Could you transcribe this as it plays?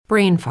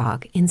brain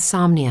fog,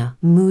 insomnia,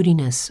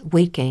 moodiness,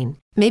 weight gain.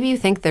 Maybe you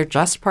think they're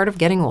just part of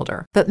getting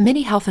older, but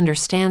MIDI Health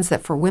understands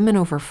that for women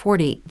over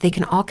 40, they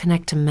can all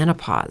connect to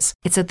menopause.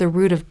 It's at the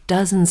root of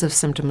dozens of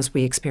symptoms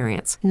we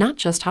experience, not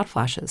just hot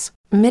flashes.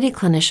 MIDI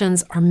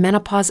clinicians are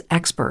menopause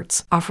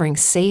experts, offering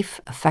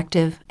safe,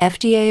 effective,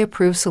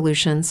 FDA-approved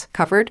solutions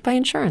covered by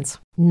insurance.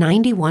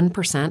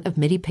 91% of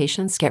MIDI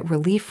patients get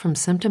relief from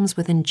symptoms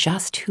within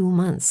just 2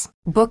 months.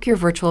 Book your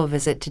virtual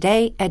visit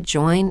today at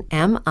joinmidi.com.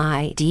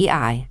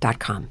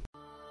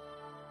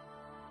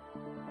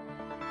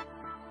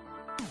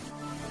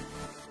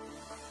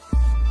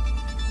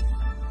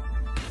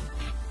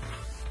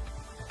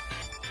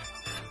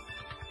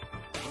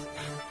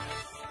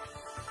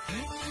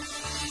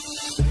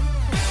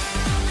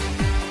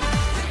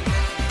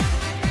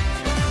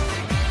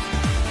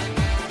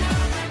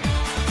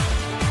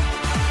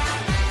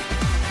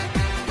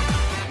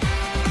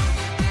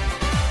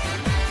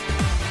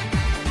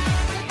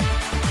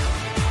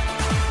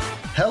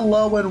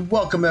 Hello and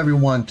welcome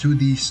everyone to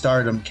the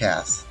Stardom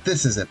Cast.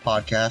 This is a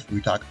podcast where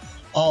we talk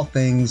all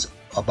things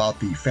about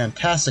the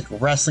fantastic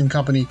wrestling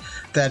company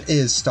that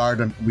is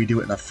Stardom. We do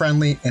it in a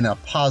friendly and a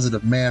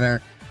positive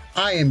manner.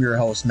 I am your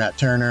host, Matt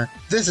Turner.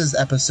 This is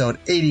episode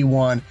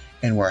 81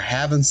 and we're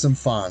having some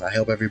fun. I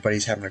hope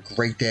everybody's having a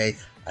great day.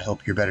 I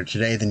hope you're better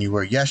today than you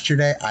were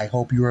yesterday. I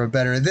hope you are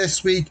better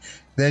this week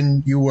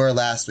than you were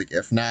last week.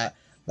 If not,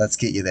 let's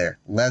get you there.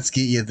 Let's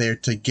get you there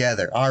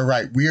together. All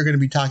right, we are going to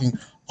be talking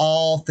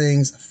all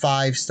things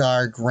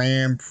 5-star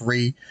Grand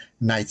Prix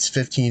nights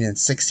 15 and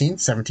 16.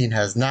 17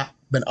 has not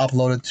been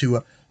uploaded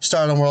to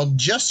Stardom World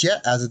just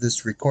yet as of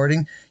this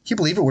recording. Can you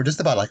believe it? We're just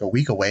about like a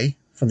week away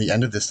from the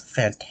end of this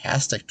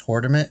fantastic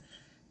tournament,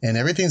 and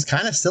everything's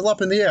kind of still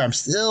up in the air. I'm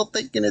still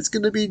thinking it's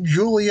going to be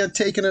Julia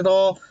taking it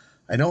all.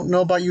 I don't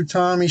know about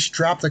Utami. She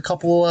dropped a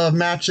couple of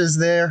matches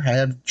there. I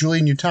had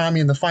Julia and Utami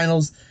in the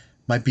finals.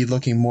 Might be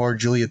looking more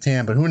Julia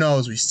Tam, but who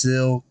knows? We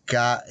still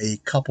got a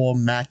couple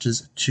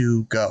matches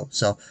to go.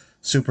 So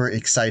super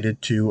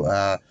excited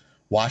to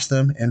watch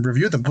them and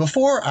review them.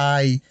 Before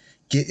I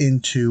get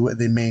into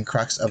the main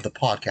crux of the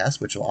podcast,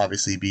 which will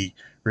obviously be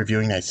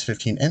reviewing nights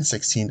 15 and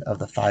 16 of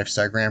the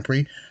 5-star Grand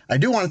Prix, I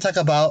do want to talk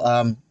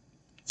about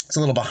it's a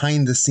little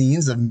behind the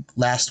scenes of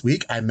last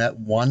week. I met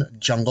one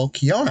Jungle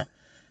Kiona.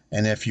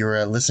 And if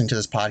you're listening to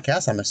this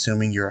podcast, I'm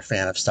assuming you're a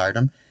fan of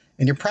Stardom.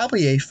 And you're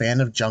probably a fan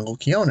of Jungle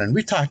Kiona. And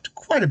we talked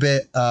quite a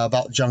bit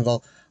about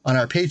Jungle on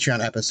our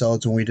Patreon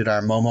episodes when we did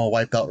our Momo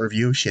white belt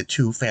review. She had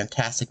 2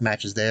 fantastic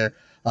matches there.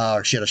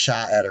 She had a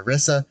shot at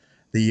Arisa,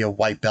 the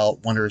white belt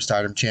Wonder of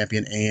Stardom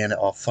champion, and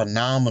a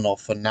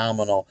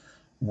phenomenal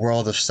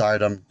World of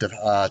Stardom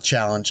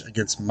challenge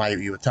against Mayu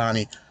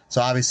Iwatani.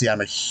 So obviously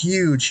I'm a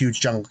huge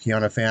Jungle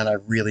Kiona fan. I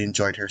really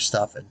enjoyed her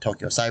stuff in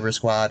Tokyo Cyber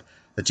Squad,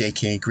 the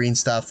JK Green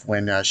stuff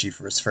when she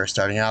was first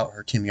starting out,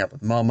 her teaming up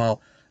with Momo.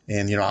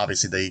 And, you know,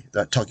 obviously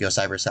the Tokyo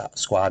Cyber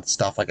Squad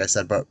stuff, like I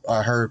said, but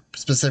her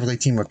specifically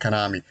team with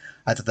Konami.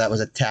 I thought that was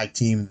a tag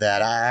team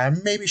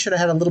that maybe should have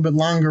had a little bit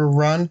longer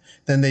run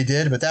than they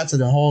did, but that's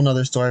a whole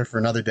nother story for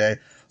another day.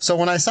 So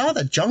when I saw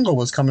that Jungle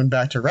was coming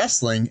back to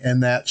wrestling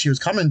and that she was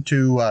coming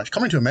to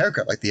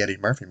America, like the Eddie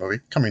Murphy movie,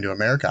 Coming to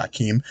America,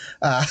 Akeem,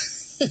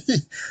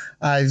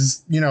 I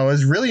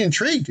was really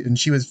intrigued. And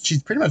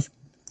she's pretty much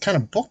kind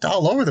of booked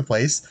all over the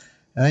place.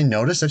 And I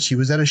noticed that she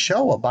was at a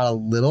show about a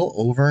little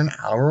over an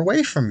hour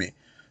away from me.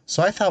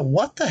 So I thought,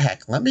 what the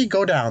heck? Let me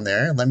go down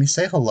there. Let me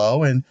say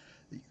hello. And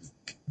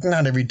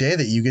not every day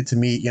that you get to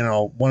meet,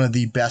 one of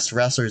the best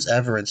wrestlers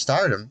ever in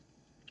Stardom.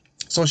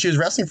 So she was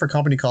wrestling for a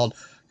company called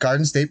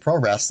Garden State Pro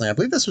Wrestling. I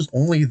believe this was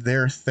only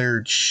their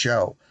 3rd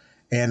show.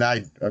 And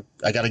I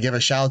got to give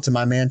a shout out to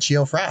my man,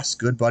 Chio Frost,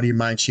 good buddy of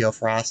mine, Chio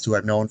Frost, who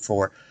I've known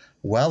for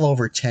well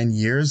over 10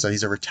 years.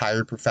 He's a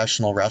retired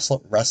professional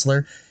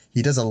wrestler.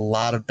 He does a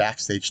lot of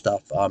backstage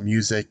stuff,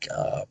 music,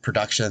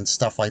 production,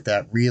 stuff like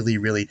that.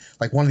 Really,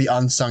 like one of the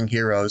unsung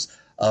heroes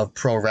of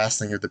pro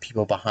wrestling, or the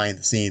people behind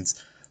the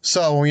scenes.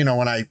 So,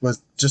 when I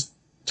was just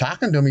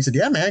talking to him, he said,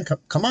 yeah, man,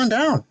 come on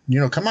down.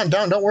 Come on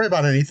down. Don't worry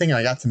about anything. And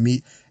I got to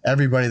meet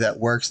everybody that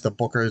works, the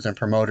bookers and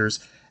promoters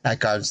at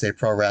Garden State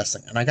Pro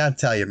Wrestling. And I got to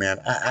tell you, man,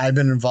 I've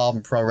been involved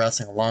in pro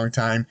wrestling a long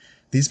time.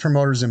 These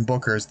promoters and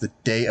bookers, the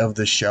day of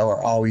the show,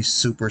 are always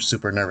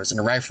super nervous,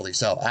 and rightfully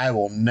so. I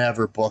will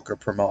never book or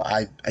promote.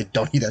 I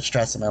don't need that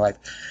stress in my life.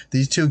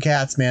 These 2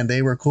 cats, man,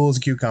 they were cool as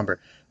a cucumber.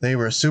 They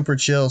were super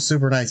chill,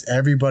 super nice.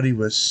 Everybody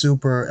was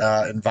super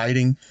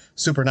inviting,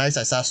 super nice.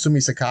 I saw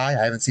Sumi Sakai.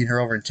 I haven't seen her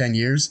over in 10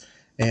 years.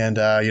 And,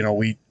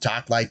 we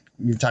talk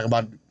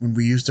about when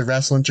we used to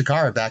wrestle in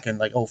Chikara back in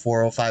like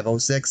 04, 05,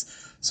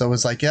 06. So it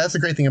was like, yeah, that's the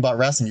great thing about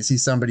wrestling. You see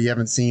somebody you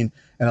haven't seen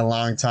in a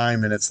long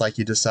time, and it's like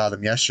you just saw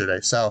them yesterday.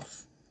 So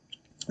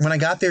when I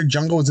got there,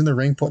 Jungle was in the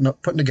ring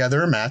putting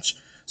together a match.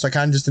 So I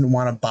kind of just didn't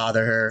want to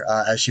bother her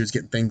as she was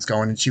getting things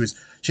going. And she was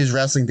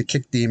wrestling the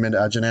Kick Demon,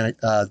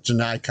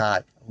 Janai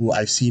Kai, who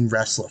I've seen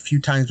wrestle a few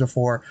times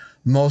before,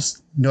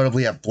 most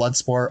notably at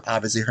Bloodsport.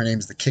 Obviously, her name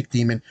is the Kick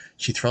Demon.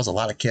 She throws a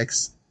lot of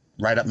kicks.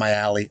 Right up my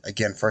alley.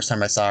 Again, first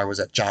time I saw her was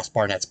at Josh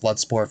Barnett's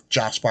Bloodsport. If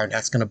Josh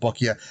Barnett's going to book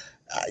you,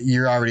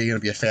 you're already going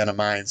to be a fan of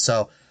mine.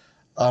 So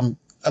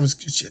I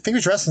think it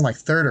was wrestling like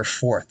third or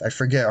fourth. I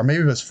forget, or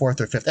maybe it was fourth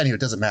or fifth. Anyway,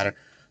 it doesn't matter.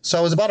 So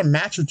it was about a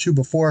match or two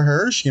before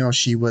her.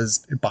 She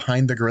was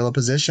behind the gorilla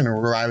position,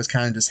 or where I was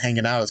kind of just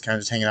hanging out. I was kind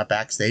of just hanging out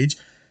backstage.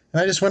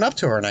 And I just went up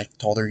to her and I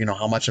told her,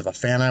 how much of a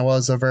fan I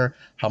was of her,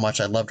 how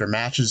much I loved her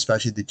matches,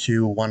 especially the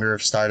two Wonder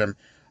of Stardom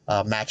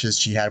matches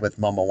she had with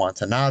Momo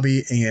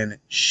Watanabe. And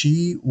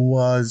she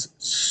was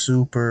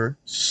super,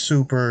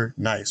 super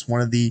nice.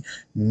 One of the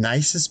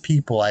nicest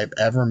people I've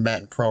ever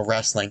met in pro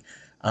wrestling.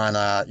 On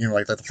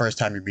like the first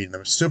time you meet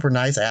them, super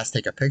nice. I asked to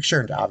take a picture,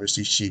 and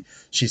obviously she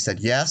said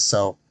yes.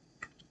 So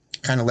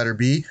kind of let her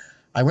be.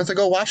 I went to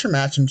go watch her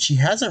match, and she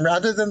hasn't,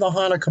 rather than the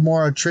Hana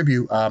Kimura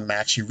tribute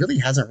match, she really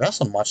hasn't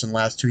wrestled much in the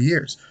last 2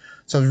 years.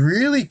 So I was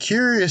really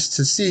curious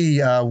to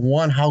see,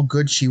 one, how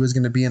good she was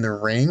going to be in the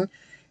ring,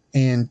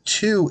 and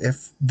two,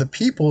 if the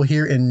people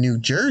here in New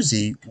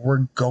Jersey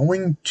were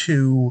going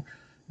to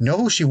know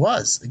who she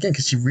was. Again,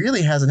 because she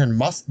really hasn't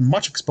had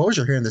much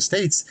exposure here in the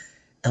States.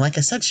 And like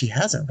I said, she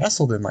hasn't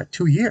wrestled in like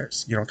 2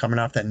 years, coming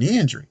off that knee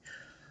injury.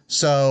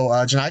 So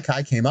Janai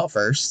Kai came out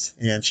first,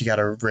 and she got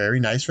a very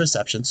nice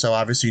reception. So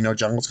obviously,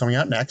 Jungle's coming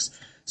out next.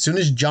 As soon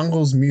as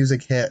Jungle's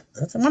music hit,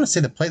 I want to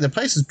say the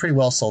place is pretty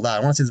well sold out.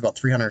 I want to say there's about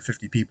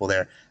 350 people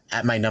there.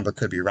 At my number,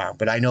 could be wrong,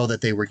 but I know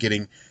that they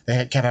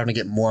kept having to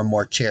get more and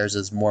more chairs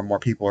as more and more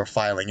people were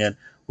filing in,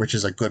 which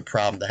is a good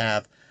problem to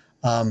have.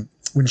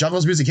 When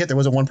Jungle's music hit, there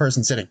wasn't one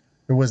person sitting.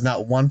 There was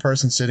not one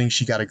person sitting.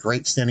 She got a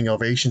great standing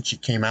ovation. She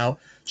came out.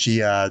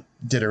 She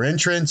did her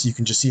entrance. You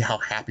can just see how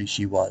happy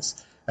she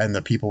was. And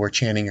the people were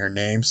chanting her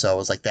name. So I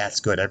was like, that's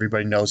good.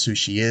 Everybody knows who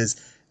she is.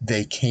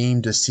 They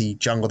came to see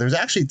Jungle. There was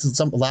actually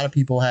a lot of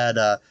people had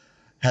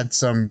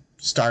some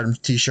Stardom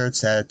t-shirts,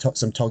 had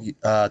some Tokyo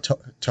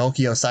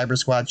Cyber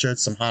Squad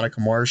shirts, some Hana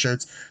Kimura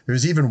shirts. There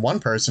was even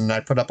one person I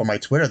put up on my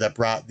Twitter that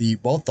brought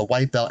both the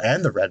white belt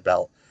and the red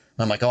belt.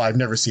 I'm like, I've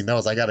never seen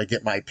those. I got to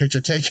get my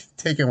picture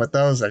taken with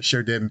those. I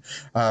sure didn't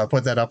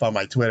put that up on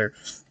my Twitter.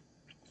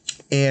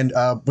 And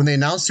when they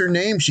announced her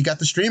name, she got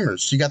the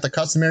streamers. She got the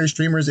customary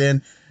streamers,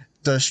 and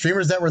the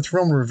streamers that were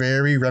thrown were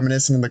very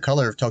reminiscent in the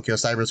color of Tokyo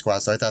Cyber Squad.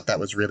 So I thought that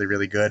was really,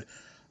 really good. It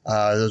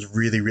was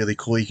really, really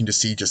cool. You can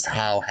just see just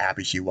how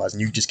happy she was,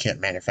 and you just can't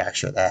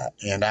manufacture that.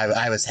 And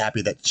I was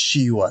happy that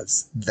she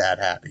was that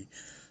happy.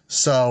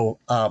 So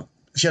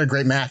she had a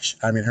great match.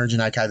 I mean, her and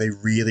Janai Kai, they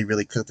really,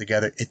 really clicked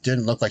together. It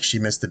didn't look like she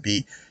missed a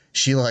beat.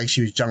 She looked like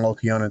she was Jungle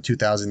Kiona in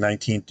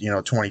 2019,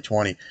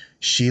 2020.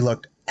 She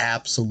looked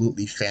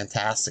absolutely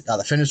fantastic.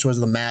 The finish of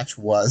the match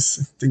was,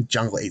 I think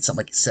Jungle ate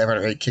something like 7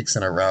 or 8 kicks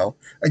in a row.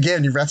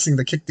 Again, you're wrestling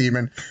the kick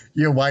demon.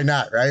 Why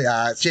not,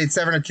 right? She ate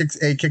 7 or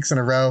 8 kicks in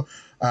a row.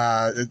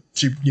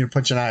 She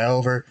put Janai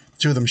over.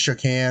 2 of them shook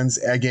hands.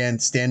 Again,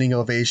 standing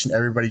ovation.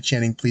 Everybody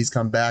chanting, "Please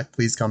come back,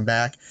 please come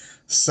back."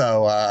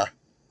 So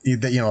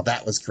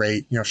that was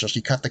great. So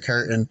she cut the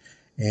curtain,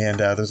 and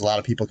there's a lot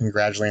of people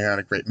congratulating her on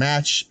a great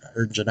match.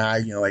 Her and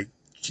Janai,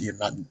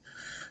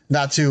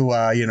 not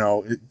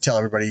to tell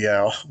everybody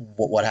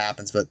what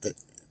happens, but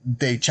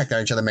they checked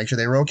on each other, make sure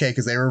they were okay,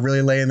 because they were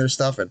really laying their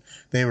stuff, and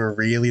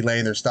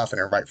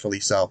rightfully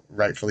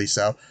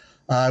so.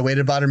 I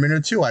waited about a minute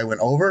or two. I went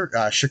over,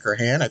 shook her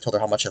hand. I told her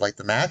how much I liked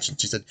the match, and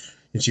she said,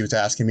 and she was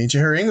asking me, and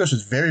her English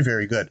was very,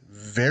 very good,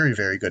 very,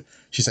 very good.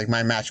 She's like,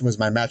 was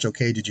my match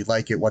okay? Did you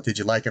like it? What did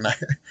you like? And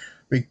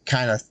we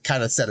kind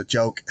of said a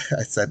joke.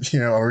 I said,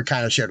 we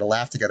kind of shared a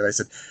laugh together. I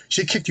said,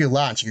 she kicked you a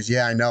lot. And she goes,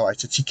 yeah, I know. I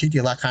said, she kicked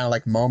you a lot, kind of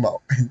like Momo.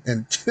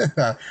 And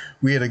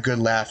we had a good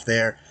laugh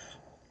there.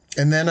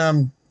 And then I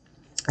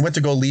went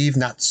to go leave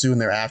not soon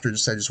thereafter. I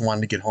just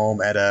wanted to get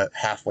home at a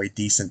halfway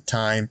decent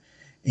time.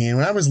 And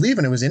when I was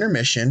leaving, it was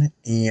intermission,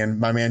 and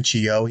my man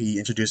Chio, he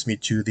introduced me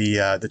to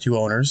the 2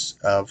 owners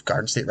of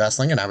Garden State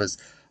Wrestling, and I was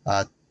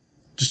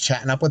just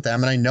chatting up with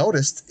them, and I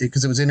noticed,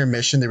 because it was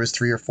intermission, there was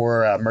 3 or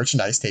 4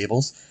 merchandise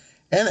tables,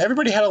 and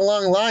everybody had a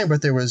long line,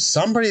 but there was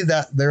somebody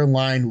that their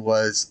line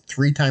was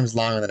 3 times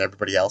longer than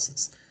everybody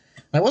else's.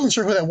 And I wasn't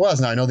sure who that was.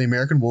 Now, I know the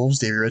American Wolves,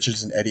 Davey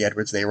Richards and Eddie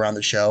Edwards, they were on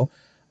the show.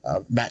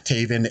 Matt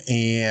Taven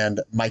and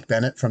Mike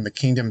Bennett from the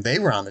Kingdom, they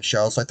were on the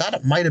show, so I thought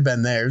it might have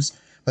been theirs.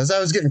 But as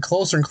I was getting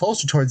closer and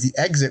closer towards the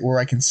exit where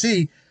I can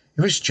see,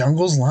 it was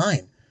Jungle's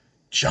line.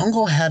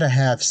 Jungle had to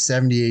have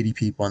 70, 80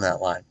 people on that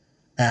line.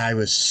 And I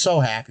was so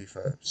happy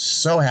for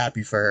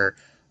her.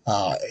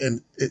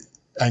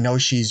 I know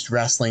she's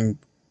wrestling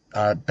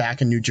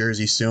back in New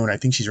Jersey soon. I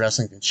think she's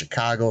wrestling in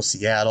Chicago,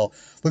 Seattle.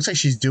 Looks like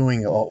she's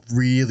doing a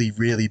really,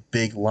 really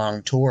big,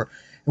 long tour.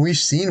 And we've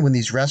seen when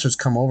these wrestlers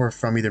come over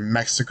from either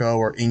Mexico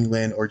or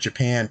England or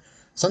Japan,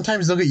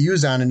 sometimes they'll get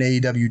used on an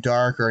AEW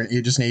Dark or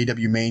just an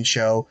AEW main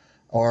show,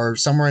 or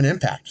somewhere in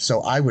Impact.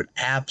 So I would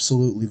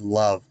absolutely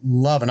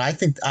love, and I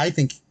think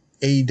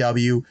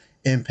AEW,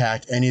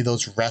 Impact, any of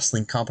those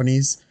wrestling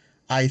companies,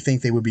 I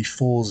think they would be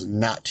fools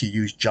not to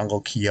use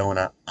Jungle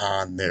Kiona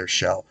on their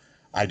show.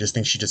 I just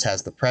think she just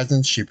has the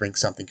presence. She brings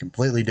something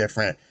completely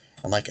different.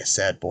 And like I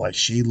said, boy,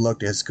 she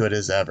looked as good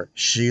as ever.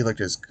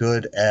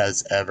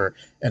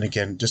 And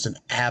again, just an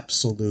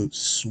absolute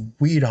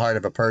sweetheart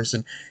of a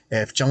person.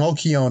 If Jungle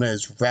Kiona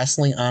is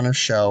wrestling on a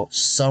show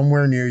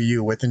somewhere near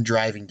you within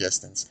driving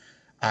distance,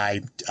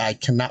 I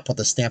cannot put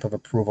the stamp of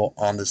approval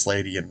on this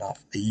lady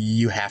enough.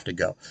 You have to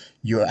go.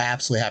 You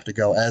absolutely have to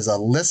go. As a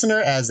listener,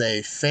 as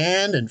a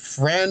fan and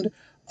friend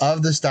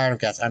of the Stardom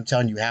cast, I'm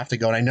telling you, you have to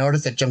go. And I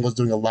noticed that Jungle's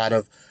doing a lot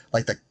of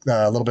like the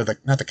a little bit of the,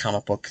 not the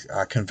comic book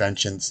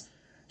conventions.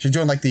 She's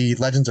doing like the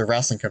Legends of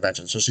Wrestling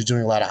convention. So she's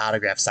doing a lot of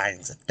autograph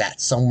signings. If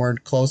that's somewhere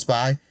close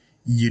by,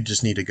 you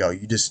just need to go.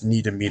 You just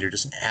need to meet her.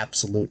 Just an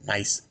absolute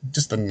nice,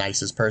 just the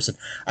nicest person.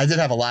 I did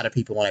have a lot of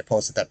people when I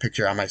posted that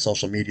picture on my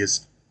social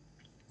medias.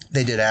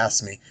 They did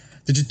ask me,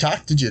 did you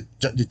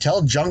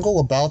tell Jungle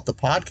about the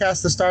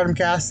podcast, the Stardom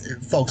Cast?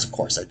 Folks, of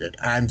course I did.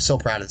 I'm so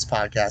proud of this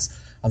podcast.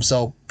 I'm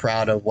so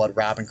proud of what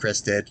Rob and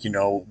Chris did,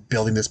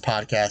 building this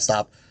podcast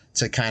up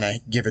to kind of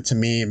give it to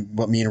me, and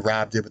what me and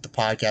Rob did with the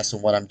podcast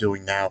and what I'm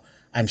doing now.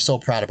 I'm so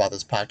proud about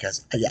this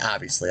podcast. Yeah,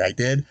 obviously I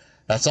did.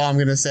 That's all I'm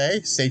going to say.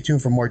 Stay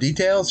tuned for more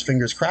details.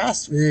 Fingers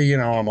crossed.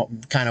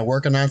 I'm kind of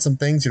working on some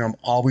things. I'm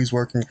always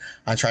working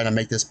on trying to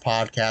make this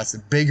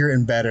podcast bigger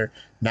and better,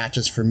 not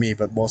just for me,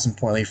 but most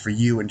importantly for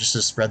you, and just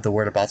to spread the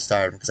word about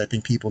Stardom, because I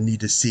think people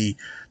need to see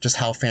just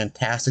how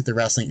fantastic the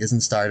wrestling is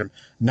in Stardom,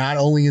 not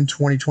only in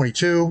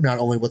 2022, not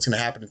only what's going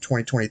to happen in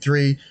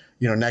 2023,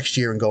 next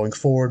year and going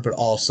forward, but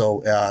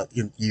also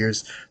in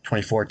years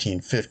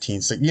 2014,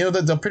 15. So,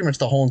 pretty much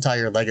the whole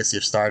entire legacy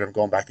of Stardom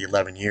going back to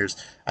 11 years.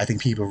 I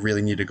think people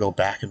really need to go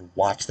back and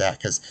watch that,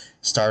 because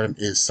Stardom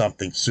is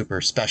something super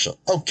special.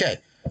 Okay,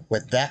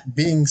 with that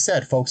being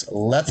said, folks,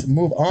 let's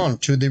move on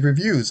to the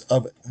reviews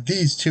of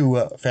these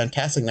two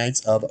fantastic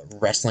nights of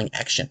wrestling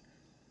action.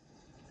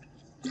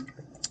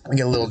 We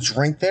get a little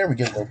drink there.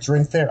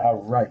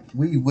 All right,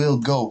 we will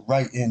go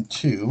right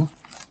into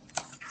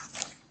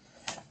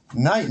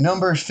night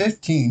number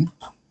 15.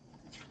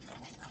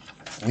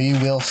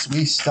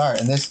 We start,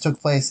 and this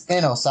took place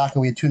in Osaka.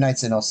 We had 2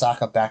 nights in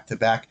Osaka back to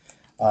back.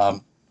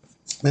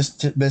 This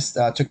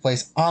took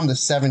place on the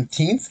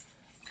 17th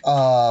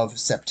of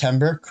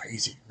September.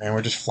 Crazy, man.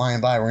 We're just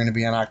flying by. We're going to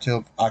be on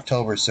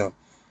October soon.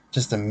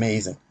 Just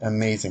amazing.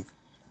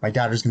 My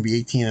daughter's going to be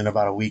 18 in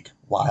about a week.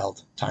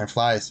 Wild. Time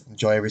flies.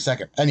 Enjoy every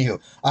second.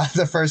 Anywho,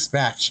 the first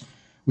match,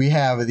 we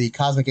have the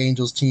Cosmic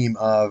Angels team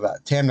of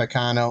Tam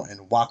Nakano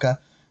and Waka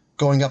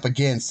going up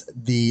against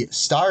the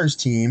Stars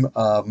team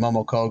of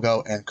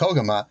Momokogo and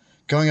Koguma,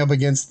 going up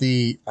against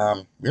the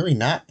really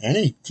not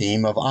any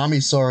team of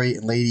Amisori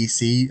and Lady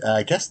C.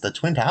 I guess the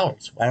Twin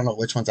Towers. I don't know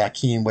which one's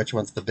Akeem, which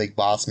one's the big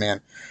boss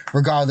man.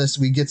 Regardless,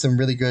 we get some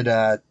really good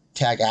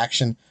tag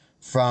action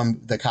from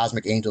the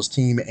Cosmic Angels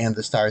team and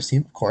the Stars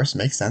team. Of course,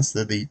 makes sense.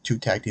 They're the 2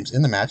 tag teams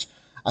in the match.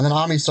 And then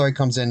Amisori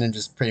comes in and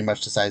just pretty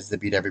much decides to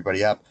beat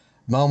everybody up.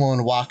 Momo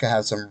and Waka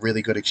have some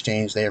really good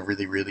exchange. They have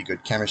really, really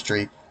good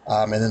chemistry.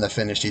 And then the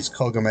finish is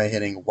Koguma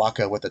hitting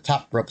Waka with the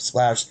top rope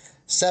splash.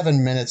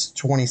 7 minutes,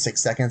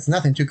 26 seconds.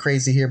 Nothing too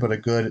crazy here, but a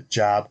good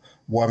job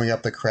warming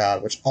up the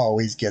crowd, which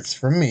always gets,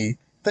 from me,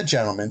 the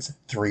gentleman's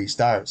 3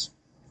 stars.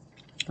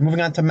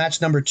 Moving on to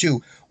match number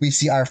 2, we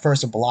see our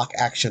first block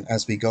action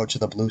as we go to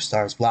the Blue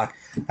Stars block,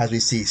 as we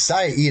see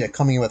Saya Ida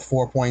coming in with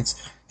 4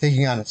 points,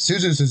 taking on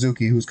Suzu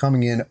Suzuki, who's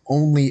coming in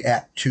only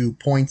at 2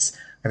 points.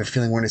 I have a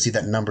feeling we're going to see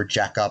that number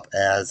jack up,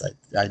 as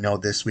I know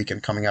this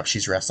weekend coming up,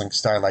 she's wrestling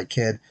Starlight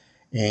Kid,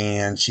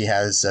 and she's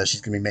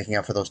going to be making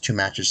up for those 2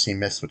 matches she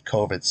missed with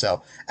COVID.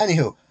 So,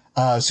 anywho,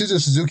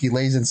 Suzu Suzuki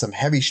lays in some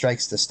heavy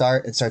strikes to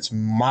start and starts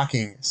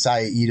mocking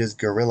Saya Ida's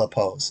gorilla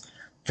pose.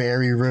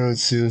 Very rude,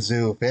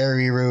 Suzu.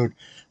 Very rude.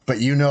 But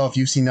if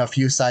you've seen a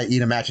few Saya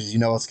Ida matches, you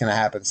know what's going to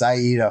happen. Saya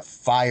Ida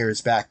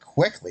fires back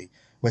quickly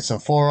with some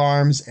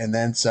forearms and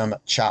then some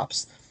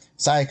chops.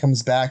 Saya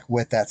comes back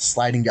with that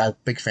sliding. I'm a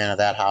big fan of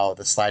that, how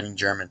the sliding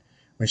German,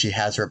 when she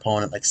has her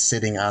opponent like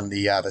sitting on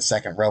the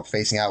second rope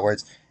facing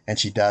outwards, and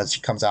she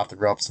comes off the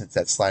ropes and it's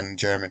that sliding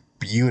German.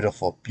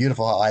 Beautiful.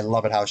 I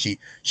love it how she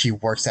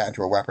works that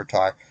into a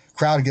repertoire.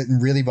 Crowd getting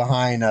really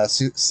behind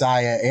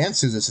Saya and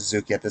Suzu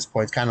Suzuki at this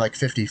point. It's kind of like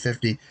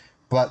 50-50.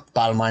 But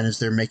bottom line is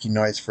they're making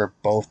noise for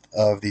both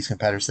of these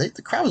competitors.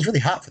 The crowd was really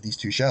hot for these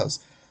 2 shows.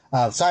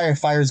 Saya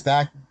fires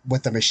back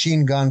with the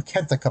machine gun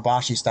Kenta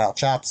Kobashi style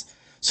chops.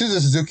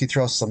 Suzu Suzuki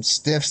throws some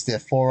stiff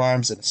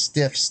forearms and a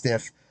stiff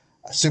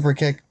super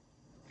kick.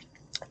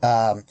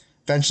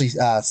 Eventually,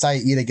 Saya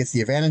Ida gets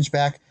the advantage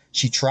back.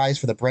 She tries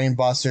for the brain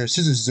buster.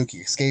 Suzu Suzuki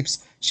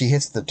escapes. She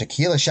hits the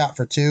tequila shot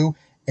for 2.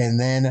 And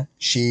then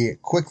she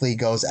quickly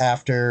goes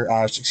after,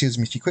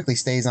 she quickly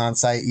stays on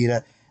Saya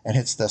Ida and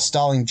hits the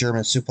stalling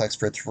German suplex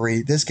for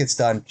 3. This gets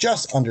done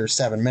just under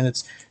 7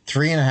 minutes.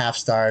 3.5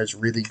 stars.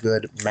 Really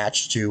good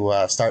match to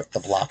start the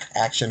block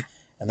action.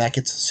 And that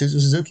gets Suzu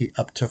Suzuki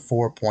up to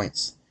 4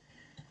 points.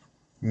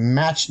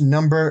 Match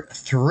number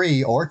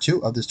 3 or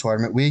 2 of this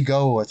tournament, we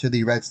go to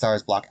the Red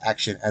Stars block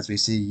action as we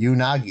see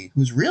Unagi,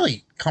 who's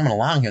really coming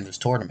along here in this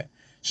tournament.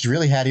 She's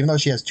really had, even though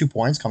she has 2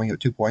 points, coming in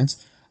with 2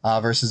 points,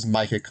 versus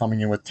Micah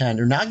coming in with 10.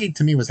 Unagi,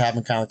 to me, was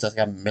having kind of just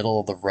like a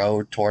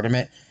middle-of-the-road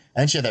tournament.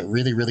 And then she had that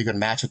really, really good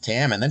match with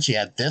Tam, and then she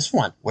had this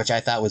one, which I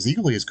thought was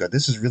equally as good.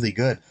 This is really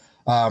good.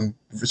 As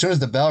soon as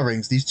the bell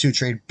rings, these 2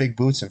 trade big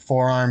boots and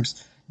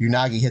forearms.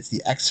 Unagi hits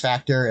the X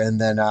Factor,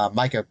 and then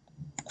Micah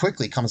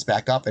quickly comes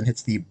back up and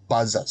hits the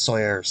Buzz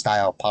Sawyer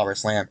style power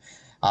slam.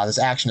 This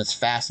action is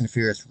fast and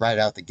furious right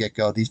out the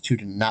get-go. These two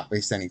do not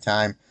waste any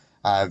time.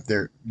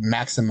 They're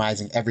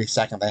maximizing every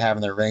second they have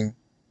in their ring.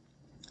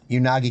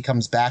 Unagi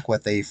comes back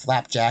with a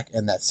flapjack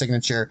and that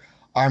signature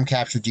arm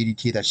capture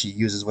DDT that she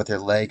uses with her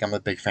leg. I'm a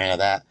big fan of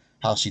that,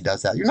 how she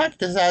does that.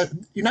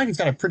 Unagi's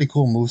got a pretty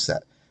cool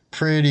moveset.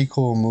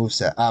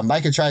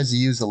 Micah tries to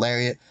use the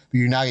lariat, but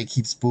Unagi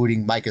keeps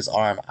booting Micah's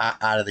arm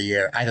out of the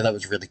air. I thought that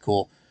was really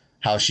cool,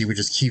 how she would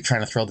just keep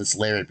trying to throw this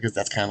lariat because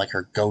that's kind of like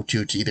her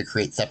go-to to either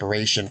create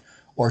separation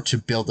or to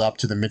build up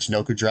to the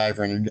Michinoku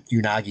driver, and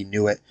Unagi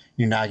knew it.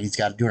 Unagi's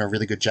doing a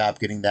really good job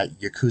getting that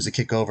Yakuza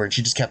kick over, and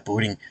she just kept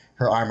booting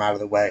her arm out of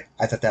the way.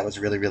 I thought that was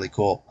really, really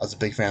cool. I was a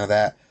big fan of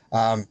that.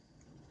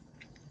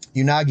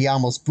 Unagi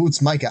almost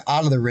boots Micah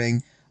out of the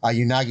ring.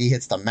 Unagi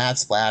hits the Mad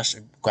Splash.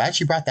 I'm glad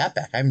she brought that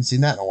back. I haven't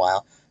seen that in a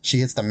while. She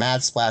hits the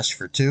Mad Splash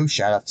for 2.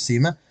 Shout out to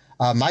Seema.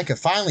 Micah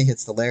finally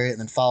hits the lariat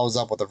and then follows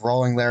up with a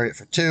rolling lariat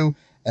for 2,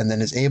 and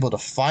then is able to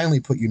finally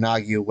put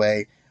Unagi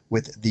away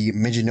with the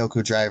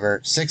Michinoku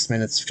driver. 6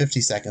 minutes, 50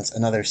 seconds,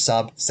 another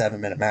sub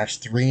 7-minute match,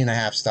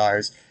 3.5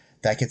 stars.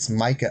 That gets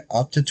Micah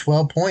up to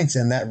 12 points,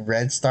 and that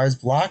Red Stars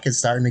block is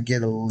starting to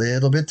get a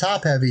little bit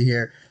top heavy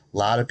here. A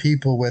lot of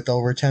people with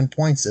over 10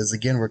 points, as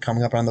again, we're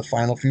coming up on the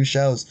final few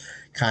shows.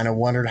 Kind of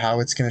wondered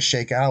how it's going to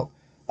shake out.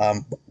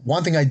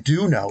 One thing I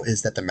do know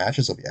is that the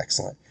matches will be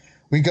excellent.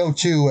 We go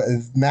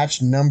to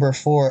match number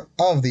 4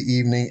 of the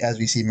evening as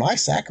we see Mai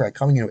Sakurai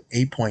coming in with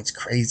 8 points.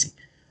 Crazy.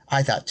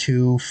 I thought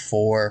 2,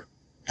 4,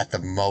 at the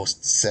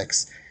most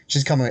 6.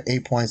 She's coming with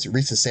 8 points.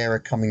 Risa Sera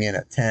coming in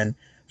at 10.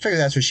 I figure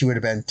that's where she would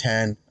have been,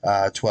 10,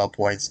 12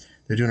 points.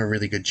 They're doing a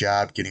really good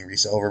job getting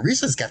Risa over.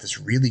 Risa's got this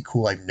really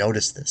cool, I've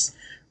noticed this,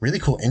 really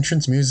cool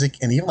entrance music,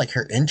 and even like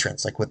her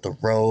entrance, like with the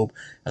robe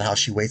and how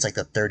she waits like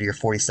the 30 or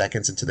 40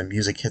 seconds until the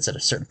music hits at a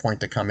certain point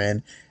to come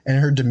in, and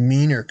her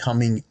demeanor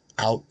coming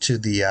out to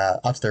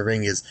the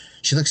ring is,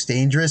 she looks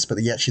dangerous,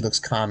 but yet she looks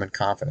calm and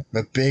confident.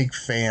 I'm a big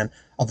fan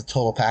of the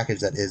total package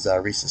that is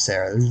Risa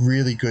Sera.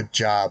 Really good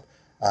job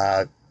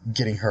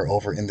getting her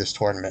over in this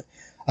tournament.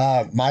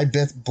 My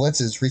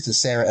blitz is Risa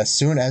Sera. As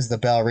soon as the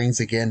bell rings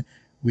again,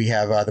 we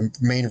have the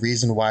main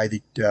reason why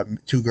the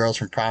 2 girls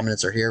from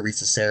Prominence are here,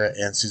 Risa Sera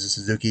and Suzu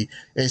Suzuki,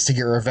 is to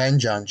get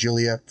revenge on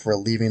Julia for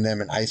leaving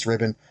them in Ice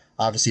Ribbon.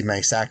 Obviously, Mai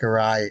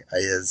Sakurai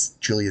is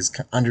Julia's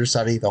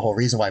understudy. The whole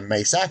reason why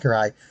Mai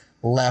Sakurai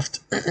left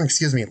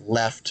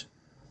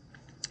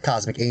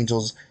Cosmic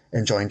Angels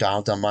and joined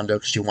Donald Del Mundo,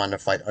 because she wanted to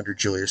fight under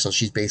Julia. So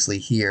she's basically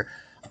here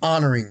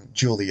honoring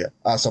Julia.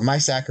 So Mai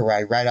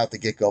Sakurai, right out the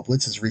get-go,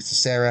 blitzes Risa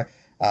Sera.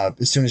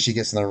 As soon as she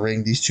gets in the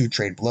ring, these two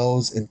trade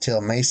blows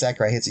until Mai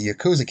Sakurai hits a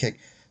Yakuza kick,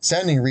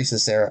 sending Risa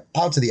Sera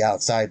out to the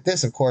outside.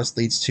 This, of course,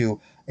 leads to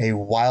a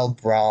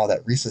wild brawl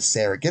that Risa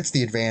Sera gets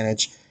the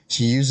advantage.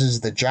 She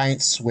uses the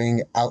giant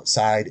swing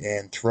outside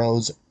and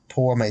throws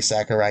poor Mai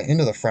Sakurai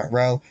into the front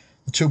row.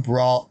 The two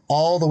brawl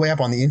all the way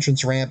up on the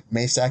entrance ramp.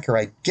 Mai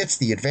Sakurai gets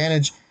the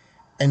advantage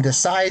and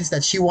decides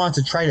that she wants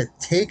to try to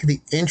take the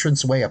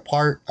entranceway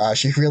apart.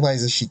 She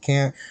realizes she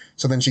can't,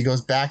 so then she goes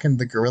back into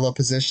the gorilla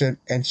position,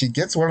 and she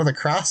gets one of the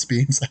cross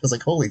beams. I was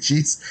like, holy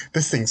jeez,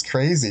 this thing's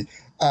crazy.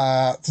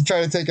 To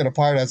try to take it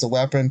apart as a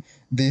weapon,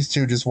 these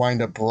two just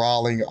wind up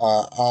brawling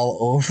all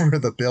over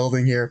the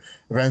building here.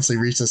 Eventually,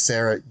 Risa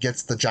Sera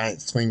gets the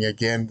giant swing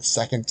again, the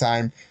second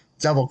time.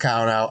 Double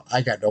count out.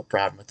 I got no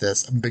problem with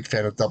this. I'm a big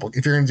fan of double.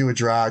 If you're going to do a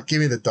draw, give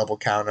me the double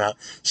count out,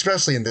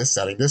 especially in this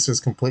setting. This was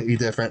completely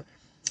different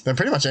than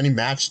pretty much any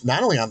match,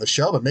 not only on the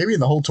show, but maybe in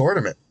the whole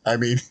tournament. I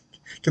mean,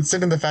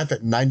 considering the fact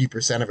that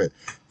 90% of it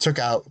took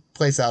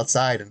place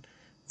outside. And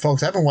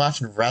folks, I've been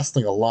watching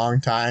wrestling a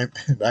long time,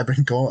 and I've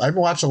been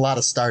watching a lot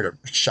of Stardom.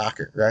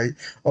 Shocker, right?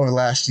 Over the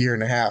last year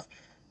and a half.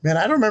 Man,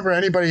 I don't remember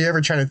anybody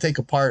ever trying to take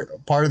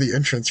apart part of the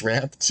entrance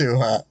ramp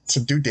to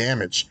do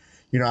damage.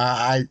 You know,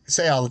 I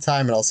say all the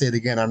time, and I'll say it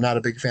again, I'm not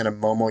a big fan of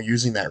Momo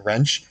using that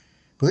wrench.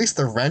 But at least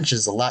the wrench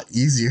is a lot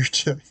easier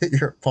to hit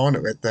your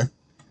opponent with than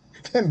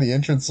the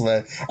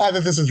entranceway. I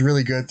thought this was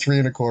really good.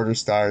 3.25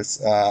 stars.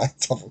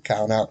 Double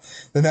count out.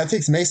 Then that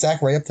takes Mai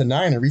Sakurai up to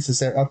 9 and Risa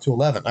Sera up to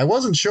 11. I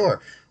wasn't sure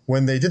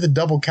when they did the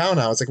double count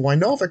out. I was like, well, I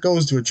know if it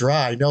goes to a draw,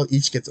 I know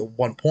each gets a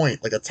 1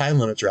 point, like a time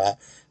limit draw.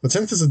 But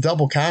since it's a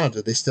double count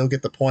out, they still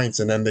get the points,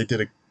 and then they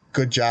did a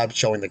good job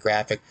showing the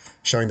graphic,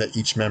 showing that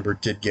each member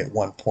did get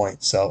 1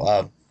 point.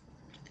 So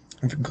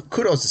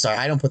kudos to Star.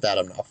 I don't put that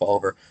enough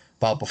over.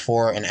 About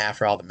before and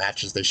after all the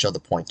matches, they show the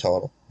point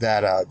total.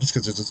 That just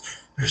because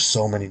there's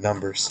so many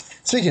numbers.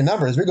 Speaking of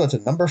numbers, we go to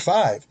number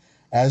 5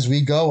 as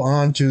we go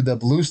on to the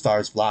Blue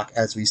Stars block,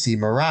 as we see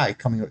Mirai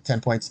coming in with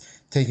 10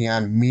 points, taking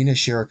on Mina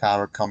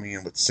Shirakawa coming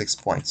in with 6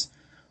 points.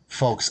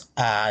 Folks,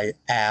 I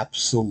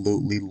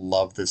absolutely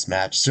love this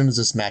match. As soon as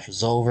this match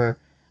was over,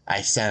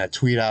 I sent a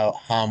tweet out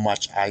how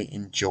much I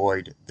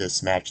enjoyed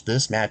this match.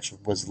 This match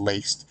was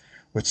laced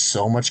with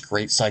so much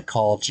great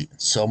psychology,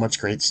 so much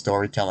great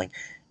storytelling,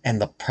 and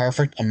the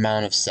perfect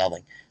amount of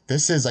selling.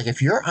 This is like,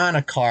 if you're on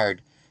a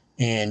card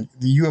and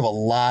you have a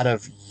lot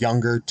of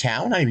younger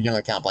talent, not even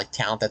younger talent, but like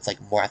talent that's like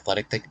more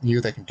athletic than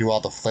you, that can do all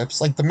the flips.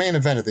 Like the main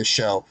event of this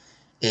show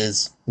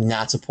is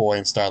Natsupoi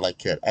and Starlight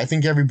Kid. I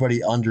think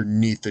everybody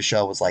underneath the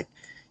show was like,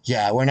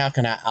 yeah, we're not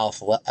going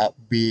to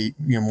be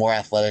more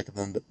athletic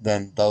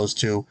than those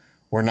two.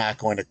 We're not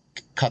going to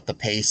cut the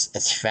pace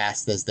as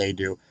fast as they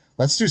do.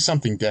 Let's do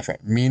something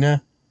different.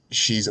 Mina,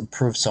 she's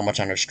improved so much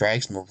on her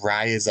strikes.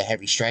 Mariah is a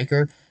heavy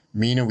striker.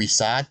 Mina, we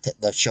saw it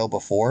the show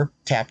before,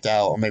 tapped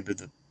out, or maybe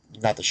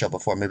not the show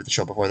before, maybe the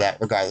show before that,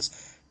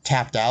 regardless,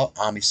 tapped out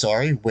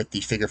Amisori with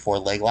the figure four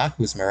leg lock,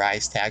 who's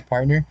Mariah's tag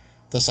partner.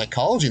 The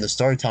psychology and the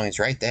storytelling is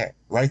right there.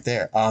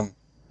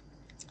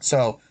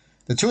 So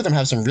the two of them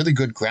have some really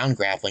good ground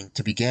grappling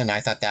to begin. I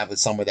thought that was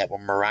somewhere that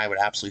Mariah would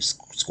absolutely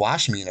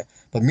squash Mina.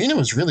 But Mina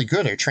was really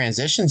good. Her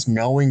transitions,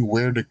 knowing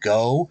where to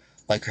go,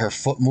 like her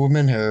foot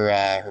movement,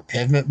 her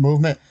pivot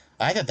movement.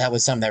 I thought that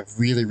was something that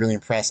really, really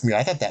impressed me.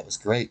 I thought that was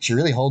great. She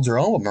really holds her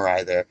own with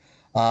Mariah there.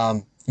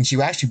 And she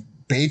actually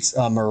baits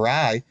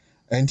Mariah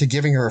into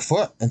giving her a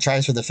foot and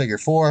tries for the figure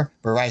four.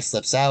 Mariah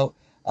slips out.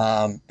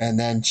 And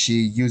then she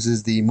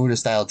uses the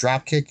Muda-style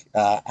dropkick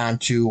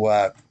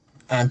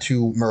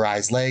onto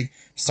Mariah's leg.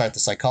 Start the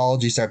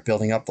psychology, start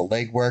building up the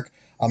leg work.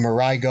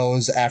 Mariah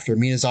goes after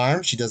Mina's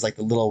arm. She does like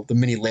the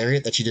mini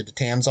lariat that she did to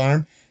Tam's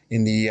arm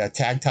in the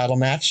tag title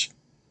match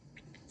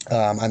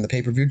on the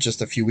pay-per-view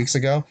just a few weeks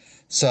ago.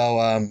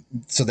 So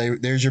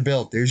there's your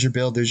build. There's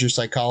your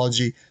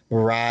psychology.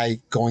 Mariah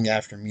going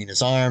after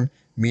Mina's arm.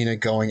 Mina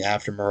going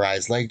after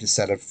Mariah's leg to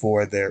set up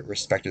for their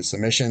respective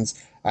submissions.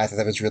 I thought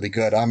that was really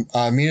good.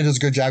 Mina does a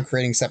good job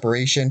creating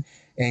separation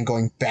and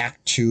going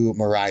back to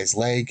Mariah's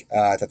leg.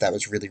 I thought that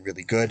was really,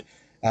 really good.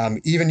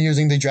 Even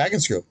using the dragon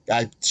screw.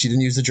 She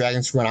didn't use the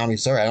dragon screw on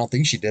Amisori. I don't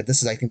think she did.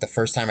 This is, I think, the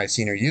first time I've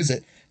seen her use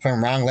it. If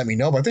I'm wrong, let me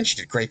know. But I think she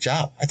did a great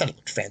job. I thought it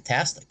looked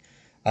fantastic.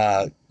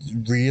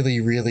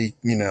 Really, really,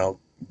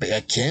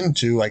 akin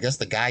to, I guess,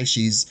 the guy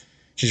she's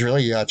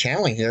really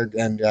channeling here,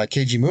 and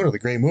Keiji Muto, the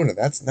Great Muto.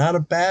 That's not a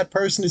bad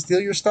person to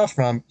steal your stuff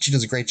from. She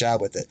does a great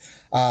job with it.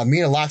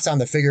 Mina locks on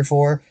the figure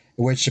four,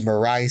 which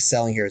Mariah's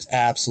selling here is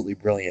absolutely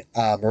brilliant.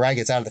 Mariah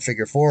gets out of the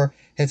figure four,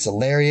 hits a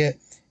lariat,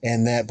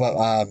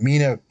 but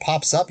Mina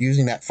pops up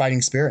using that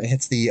fighting spirit and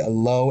hits the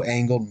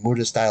low-angled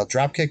Muda-style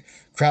dropkick.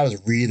 Crowd is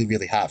really,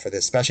 really hot for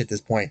this, especially at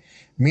this point.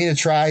 Mina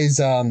tries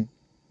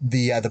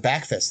the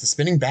back fist, the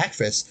spinning back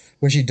fist.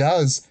 When she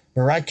does,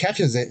 Mariah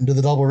catches it into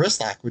the double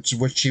wrist lock, which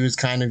she was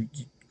kind of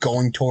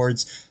going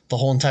towards the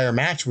whole entire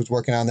match, was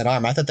working on that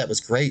arm. I thought that was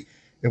great.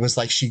 It was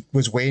like she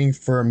was waiting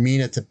for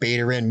Mina to bait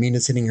her in.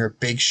 Mina's hitting her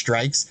big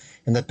strikes,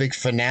 and the big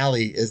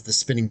finale is the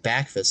spinning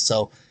back fist.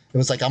 So it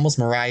was like almost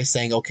Mariah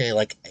saying, okay,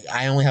 like,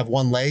 I only have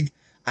one leg.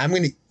 I'm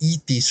going to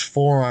eat these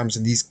forearms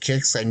and these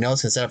kicks I know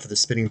it's going to set up for the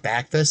spinning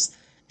back fist.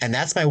 And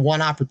that's my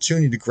one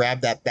opportunity to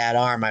grab that bad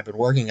arm I've been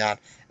working on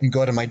and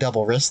go to my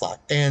double wrist lock.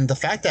 And the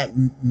fact that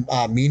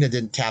Mina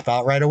didn't tap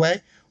out right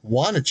away,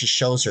 one, it just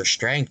shows her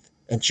strength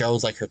and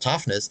shows like her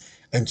toughness.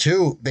 And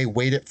two, they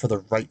waited for the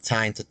right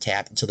time to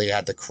tap until they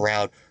had the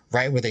crowd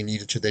right where they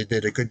needed to. They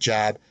did a good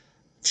job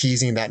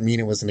teasing that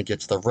Mina was going to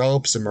get to the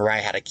ropes, and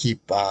Mariah had to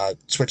keep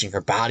switching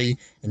her body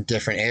in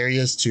different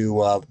areas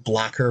to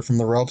block her from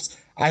the ropes.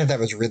 I thought that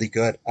was really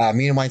good.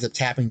 Mina winds up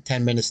tapping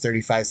 10 minutes,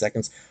 35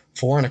 seconds,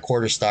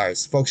 4.25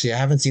 stars. Folks, if you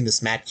haven't seen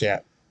this match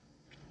yet,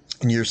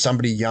 and you're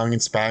somebody young,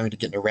 inspiring to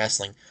get into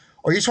wrestling,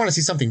 or you just want to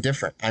see something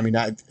different. I mean,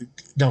 don't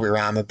get me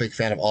wrong, I'm a big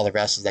fan of all the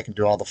wrestlers that can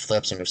do all the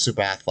flips and they're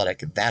super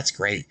athletic. That's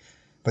great.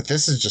 But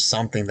this is just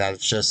something that is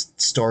just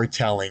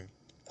storytelling.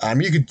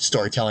 You could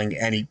storytelling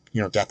any,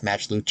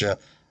 deathmatch, lucha,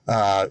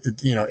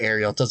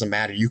 aerial, it doesn't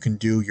matter. You can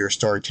do your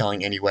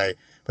storytelling anyway.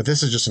 But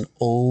this is just an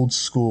old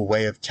school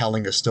way of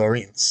telling a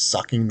story and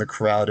sucking the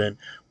crowd in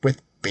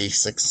with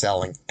basic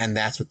selling. And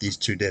that's what these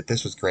two did.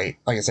 This was great.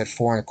 Like I said,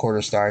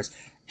 4.25 stars.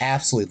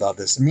 Absolutely love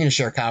this. Mina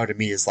Shirakawa to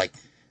me is like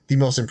the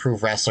most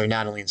improved wrestler,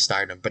 not only in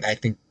Stardom, but I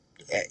think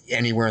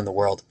anywhere in the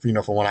world,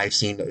 from what I've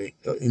seen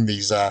in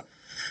these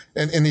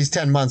in these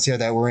 10 months here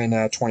that we're in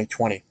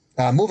 2020.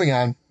 Moving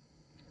on,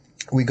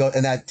 we go,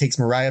 and that takes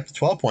Mariah up to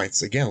 12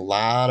 points. Again, a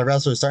lot of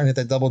wrestlers starting at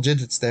that double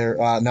digits there,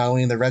 not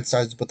only in the Red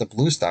Stars, but the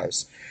Blue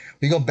Stars.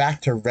 We go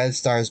back to Red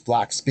Stars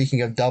block.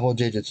 Speaking of double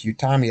digits,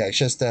 Utami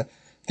Aishita,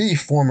 the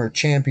former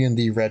champion,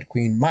 the Red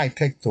Queen, my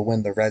pick to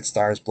win the Red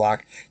Stars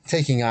block,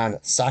 taking on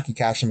Saki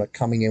Kashima,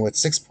 coming in with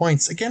 6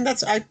 points. Again,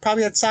 I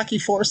probably had Saki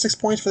 4 or 6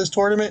 points for this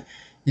tournament.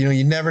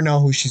 You never know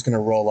who she's going to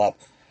roll up.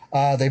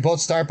 They both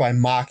start by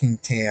mocking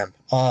Tam.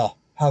 Oh,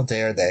 how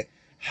dare they?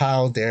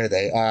 How dare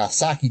they?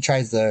 Saki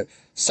tries to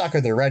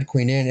sucker the Red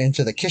Queen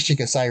into the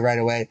Kishikasai right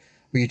away,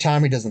 but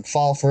Utami doesn't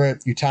fall for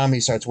it.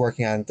 Utami starts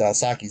working on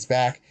Saki's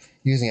back,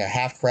 using a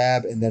half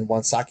crab, and then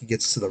once Saki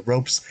gets to the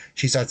ropes,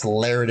 she starts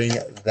lariating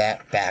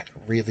that back.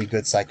 Really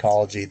good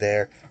psychology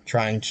there,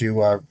 trying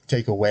to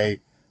take away,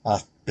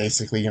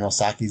 basically,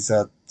 Saki's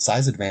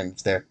size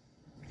advantage there.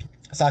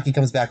 Saki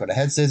comes back with a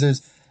head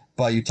scissors,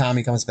 but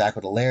Utami comes back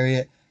with a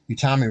lariat.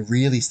 Utami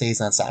really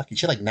stays on Saki.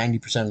 She had like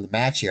 90% of the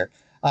match here.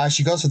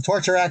 She goes for the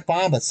torture rack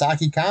bomb, but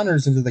Saki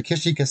counters into the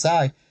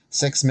Kishikasai.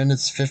 6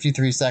 minutes,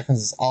 53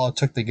 seconds is all it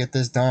took to get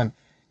this done.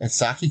 And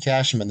Saki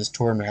Kashima in this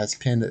tournament has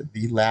pinned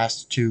the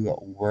last two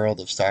World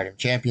of Stardom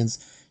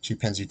champions. She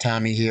pins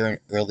Utami here, and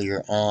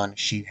earlier on,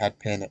 she had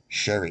pinned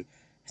Shuri.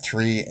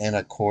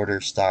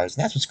 3.25 stars.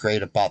 And that's what's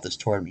great about this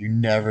tournament. You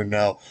never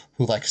know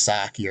who, like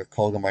Saki or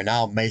Koguma or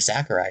now Mei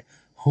Sakurai,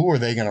 who are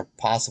they going to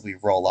possibly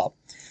roll up?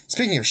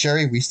 Speaking of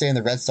Shuri, we stay in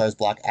the Red Stars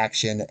block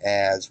action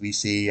as we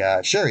see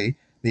Shuri,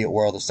 the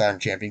World of Stardom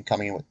champion,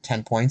 coming in with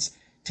 10 points,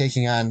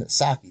 taking on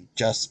Saki,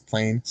 just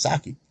plain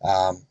Saki,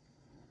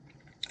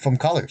 from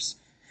Colors.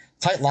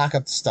 Tight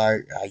lockup to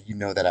start. You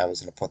know that I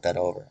was going to put that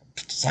over.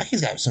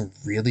 Saki's got some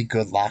really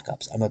good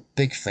lockups. I'm a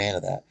big fan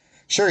of that.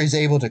 Shuri's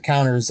able to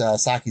counter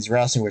Saki's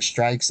wrestling with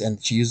strikes,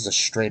 and she uses a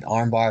straight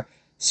armbar.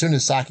 As soon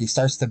as Saki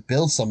starts to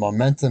build some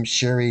momentum,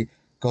 Shuri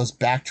goes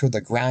back to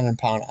the ground and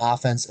pound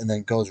offense and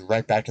then goes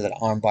right back to that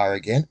armbar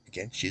again.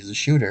 Again, she's a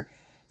shooter.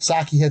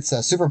 Saki hits a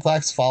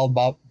superplex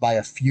followed by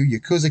a few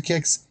Yakuza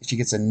kicks. She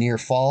gets a near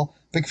fall.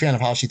 Big fan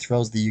of how she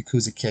throws the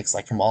Yakuza kicks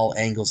like from all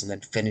angles and then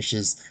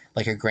finishes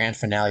like her grand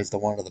finale is the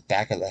one to the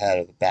back of the head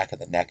or the back of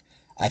the neck.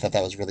 I thought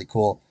that was really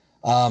cool.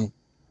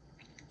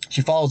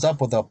 She follows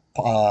up with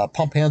a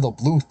pump handle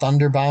blue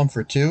thunderbound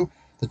for 2.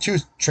 The 2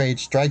 trade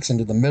strikes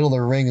into the middle of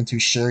the ring until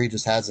Shuri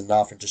just has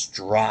enough and just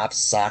drops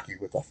Saki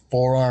with a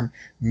forearm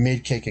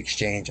mid-kick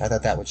exchange. I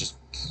thought that was just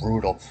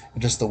brutal.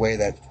 And just the way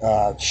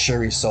that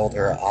Shuri sold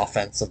her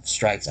offensive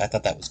strikes, I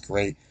thought that was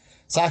great.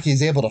 Saki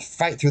is able to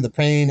fight through the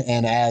pain,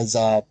 and as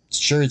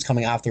Shuri's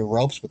coming off the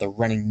ropes with a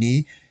running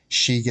knee,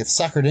 she gets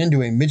suckered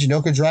into a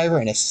Michinoku driver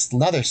and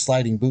another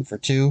sliding boot for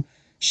 2.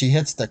 She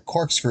hits the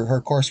corkscrew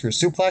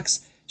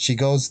suplex. She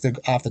goes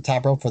off the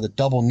top rope for the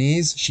double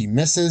knees. She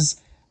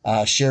misses.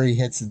 Shuri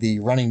hits the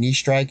running knee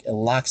strike and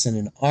locks in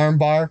an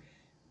armbar.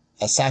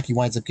 Saki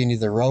winds up getting to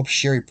the rope.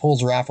 Shuri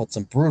pulls her off with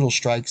some brutal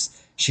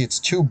strikes. She hits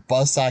 2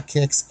 buzzsaw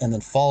kicks and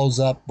then follows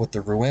up with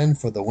the Ruin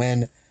for the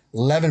win.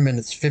 11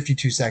 minutes,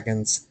 52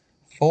 seconds.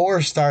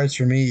 4 stars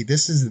for me.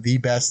 This is the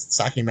best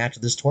Saki match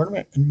of this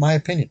tournament, in my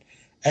opinion.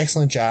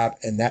 Excellent job,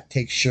 and that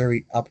takes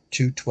Shuri up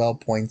to 12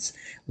 points,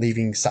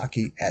 leaving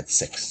Saki at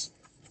 6.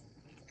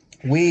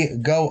 We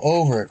go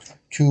over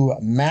to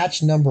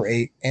match number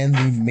 8 and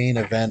the main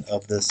event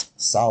of this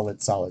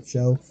solid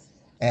show.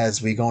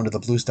 As we go into the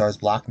Blue Stars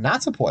block,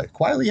 Natsupoi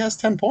quietly has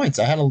 10 points.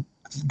 I had to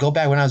go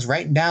back when I was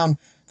writing down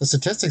the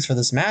statistics for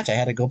this match. I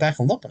had to go back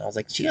and look, and I was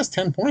like, she has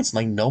 10 points. And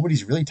like,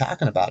 nobody's really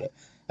talking about it.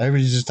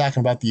 Everybody's just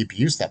talking about the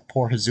abuse that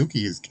poor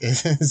Hazuki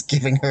is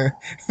giving her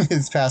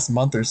this past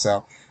month or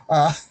so.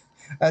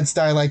 And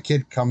Starlight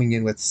Kid coming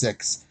in with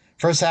 6.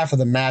 First half of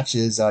the match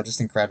is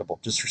just incredible.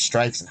 Just for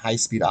strikes and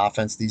high-speed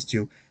offense, these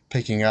two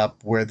picking up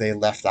where they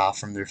left off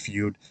from their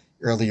feud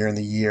earlier in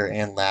the year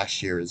and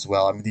last year as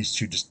well. I mean, these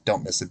two just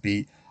don't miss a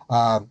beat.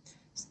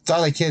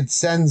 Starlight Kid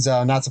sends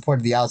Natsupoi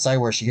to the outside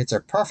where she hits her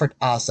perfect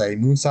Asai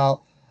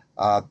moonsault.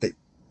 They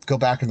go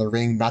back in the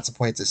ring.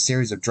 Natsupoi hits a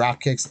series of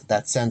drop kicks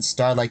that sends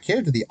Starlight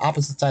Kid to the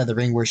opposite side of the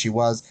ring where she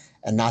was,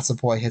 and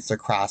Natsupoi hits her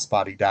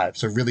crossbody dive.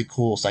 So really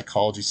cool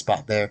psychology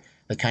spot there.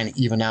 They kind of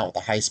even out with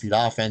the high-speed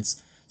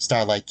offense.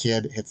 Starlight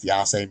Kid hits the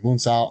Asai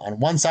moonsault on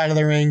one side of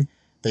the ring.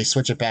 They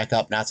switch it back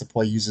up.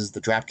 Natsupoi uses the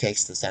drop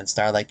kicks to send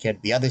Starlight Kid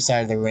to the other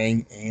side of the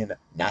ring, and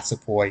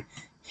Natsupoi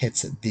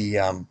hits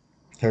the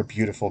her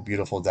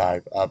beautiful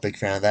dive. Big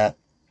fan of that.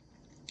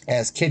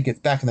 As Kid gets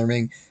back in the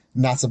ring,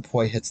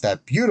 Natsupoi hits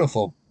that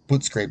beautiful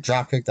boot scrape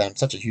drop kick that I'm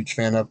such a huge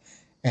fan of,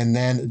 and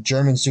then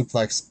German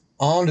suplex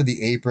onto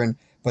the apron.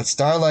 But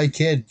Starlight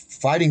Kid,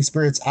 fighting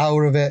spirits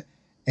out of it,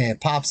 and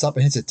pops up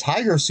and hits a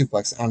tiger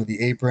suplex onto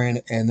the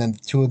apron, and then the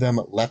two of them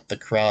let the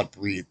crowd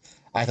breathe.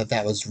 I thought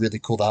that was really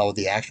cool how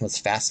the action was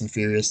fast and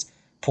furious.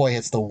 Poi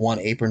hits the one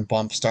apron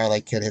bump,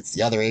 Starlight Kid hits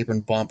the other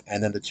apron bump,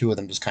 and then the two of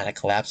them just kind of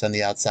collapse on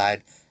the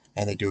outside,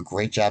 and they do a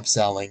great job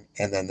selling,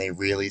 and then they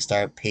really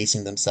start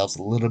pacing themselves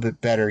a little bit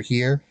better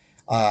here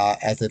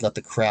as they let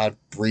the crowd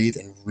breathe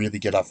and really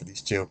get up for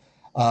these two.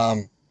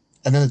 And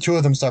then the two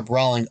of them start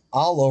brawling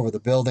all over the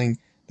building.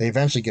 They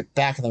eventually get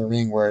back in the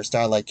ring where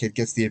Starlight Kid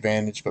gets the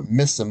advantage but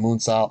misses a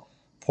moonsault.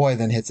 Poi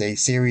then hits a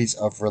series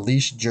of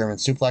release German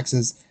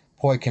suplexes.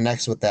 Poi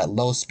connects with that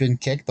low spin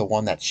kick, the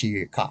one that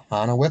she caught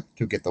Hana with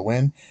to get the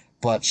win,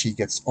 but she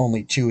gets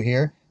only 2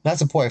 here.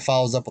 Natsupoi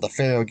follows up with a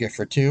Pharaoh gift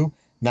for 2.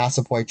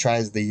 Natsupoi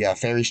tries the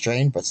fairy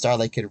strain, but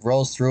Starlight Kid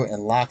rolls through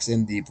and locks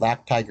in the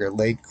Black Tiger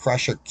leg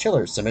crusher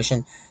killer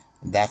submission.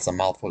 That's a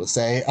mouthful to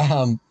say.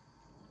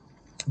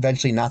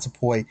 Eventually,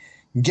 Natsupoi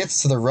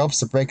gets to the ropes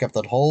to break up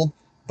that hold,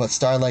 but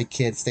Starlight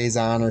Kid stays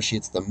on her. She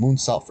hits the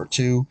moonsault for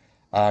 2.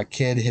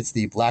 Kid hits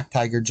the Black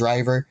Tiger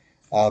driver,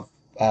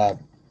 but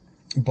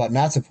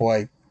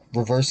Natsupoi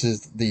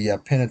reverses the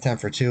pin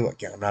attempt for 2.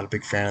 Again, I'm not a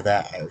big fan of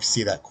that. I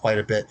see that quite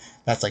a bit.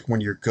 That's like one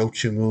of your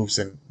go-to moves,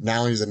 and not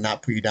only does it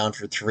not put you down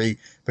for 3,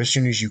 but as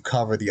soon as you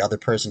cover, the other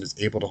person is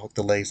able to hook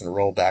the legs and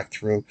roll back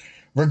through.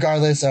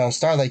 Regardless,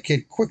 Starlight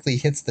Kid quickly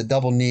hits the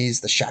double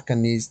knees, the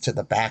shotgun knees to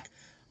the back,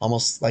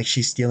 almost like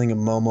she's stealing a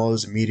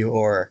Momo's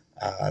Meteor.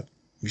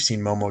 We've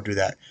seen Momo do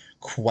that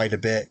quite a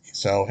bit.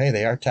 So, hey,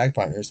 they are tag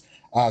partners.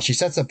 She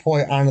sets a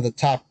Poi onto the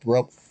top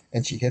rope,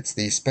 and she hits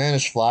the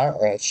Spanish Fly,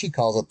 or as she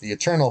calls it, the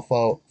Eternal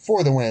Foe,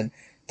 for the win.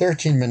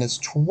 13 minutes,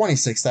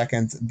 26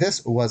 seconds.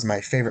 This was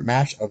my favorite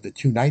match of the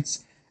 2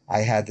 nights. I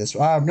had this.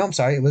 No, I'm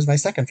sorry. It was my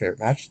second favorite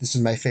match. This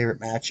is my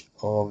favorite match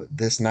of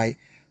this night.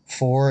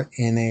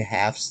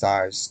 4.5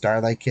 stars.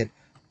 Starlight Kid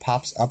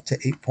pops up to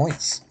 8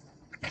 points.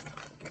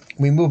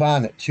 We move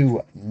on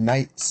to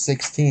night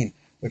 16,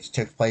 which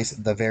took place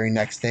the very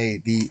next day,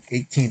 the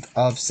 18th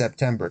of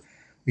September.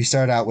 We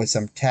start out with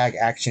some tag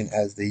action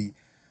as the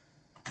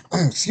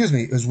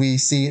as we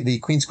see the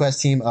Queen's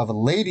Quest team of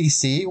Lady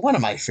C, one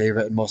of my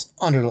favorite and most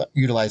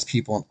underutilized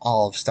people in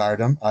all of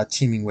Stardom,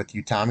 teaming with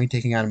Utami,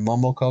 taking on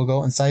Momo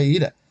Kogo and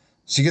Saida.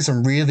 She gets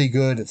some really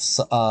good,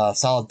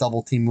 solid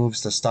double team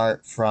moves to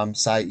start from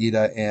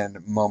Saida and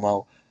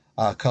Momo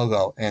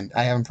Kogo. And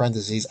I have in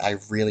parentheses, I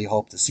really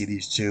hope to see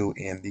these two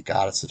in the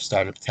Goddess of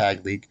Stardom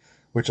Tag League,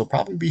 which will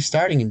probably be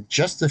starting in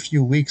just a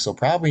few weeks. So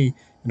probably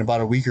in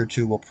about a week or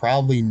two, we'll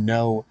probably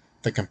know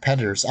the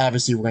competitors.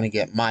 Obviously, we're going to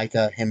get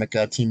Maika,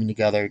 Himika teaming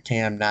together,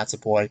 Tam,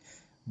 Natsupoi.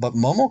 But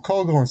Momo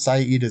Kogo and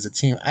Saida as a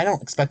team, I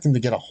don't expect them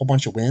to get a whole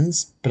bunch of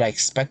wins, but I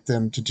expect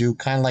them to do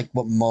kind of like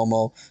what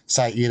Momo,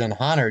 Saida, and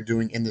Hana are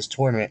doing in this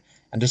tournament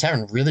and just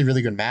having really,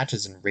 really good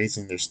matches and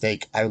raising their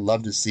stake. I would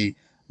love to see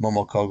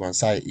Momo Kogo and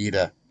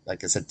Saida,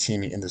 like I said,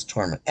 teaming in this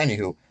tournament.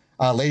 Anywho,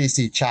 Lady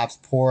C chops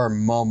poor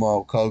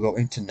Momo Kogo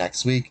into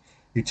next week.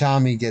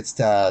 Utami gets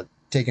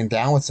taken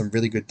down with some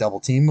really good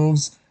double team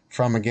moves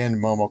from, again,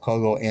 Momo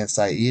Kogo and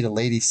Saida.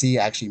 Lady C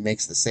actually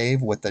makes the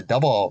save with the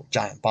double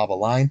giant Baba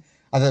line.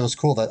 I thought it was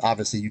cool that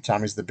obviously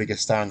Utami's the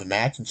biggest star in the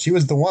match, and she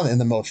was the one in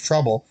the most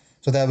trouble.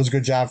 So that was a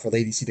good job for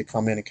Lady C to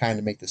come in and kind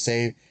of make the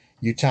save.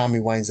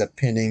 Utami winds up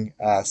pinning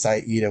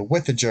Saida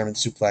with the German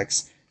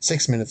suplex.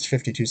 6 minutes,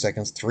 52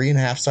 seconds,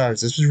 3.5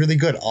 stars. This was really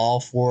good. All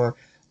four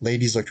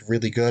ladies looked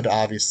really good.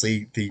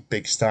 Obviously, the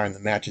big star in the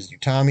match is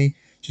Utami.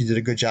 She did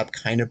a good job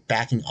kind of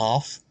backing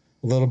off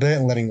a little bit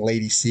and letting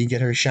Lady C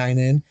get her shine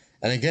in.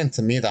 And again,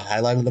 to me, the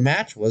highlight of the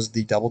match was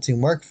the double team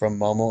work from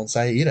Momo and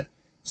Saida.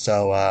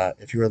 So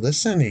if you are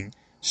listening,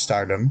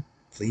 Stardom,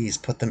 please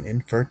put them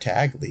in for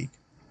Tag League.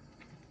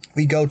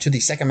 We go to the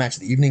second match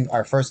of the evening,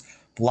 our first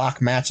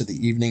block match of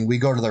the evening. We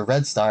go to the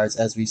Red Stars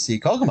as we see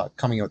Koguma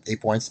coming in with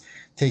 8 points,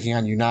 taking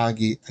on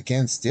Unagi,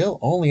 again, still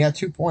only at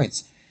 2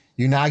 points.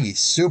 Unagi,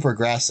 super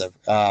aggressive.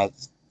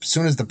 As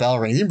soon as the bell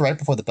rings, even right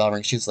before the bell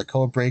rings, shoots the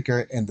code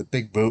breaker and the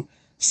big boot,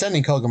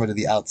 sending Koguma to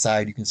the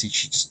outside. You can see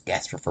she's just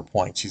desperate for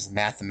points. She's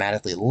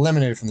mathematically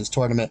eliminated from this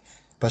tournament,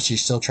 but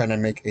she's still trying to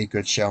make a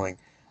good showing.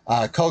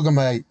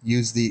 Koguma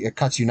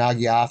cuts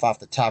Unagi off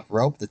the top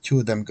rope. The two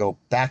of them go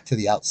back to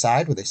the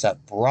outside where they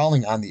start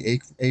brawling on the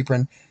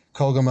apron.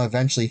 Koguma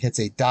eventually hits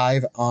a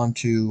dive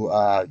onto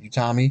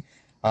Utami.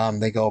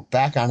 They go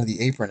back onto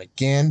the apron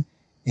again,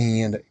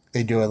 and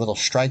they do a little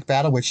strike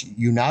battle, which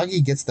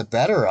Unagi gets the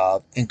better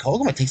of, and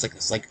Koguma takes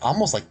this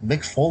almost like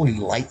Mick Foley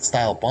light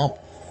style bump.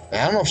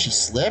 I don't know if she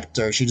slipped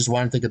or she just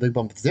wanted to take a big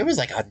bump, because there was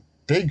like a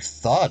big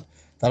thud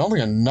that I don't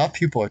think enough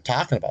people are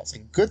talking about. It's a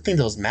good thing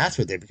those mats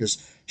were there,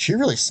 because she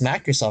really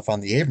smacked herself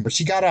on the apron, but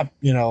she got up,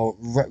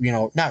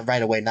 not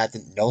right away,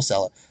 didn't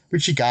no-sell it,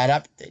 but she got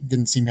up,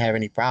 didn't seem to have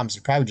any problems. She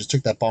probably just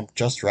took that bump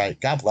just right.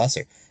 God bless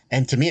her.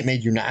 And to me, it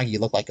made Unagi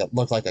look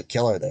like a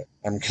killer there.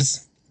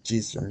 Because,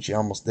 she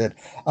almost did.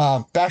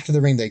 Back to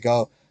the ring they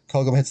go.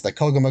 Koguma hits the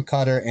Koguma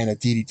cutter and a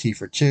DDT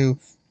for 2.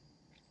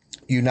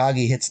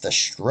 Unagi hits the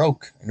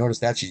stroke. I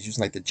noticed that she's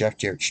using the Jeff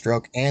Jarrett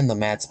stroke and the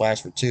mad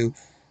splash for 2.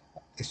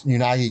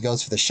 Unagi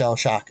goes for the shell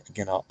shock.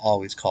 Again, I'll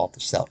always call it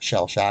the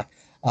shell shock.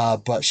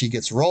 But she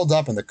gets rolled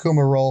up in the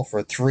Kuma roll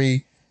for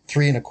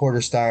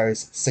 3.25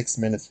 stars, 6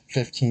 minutes,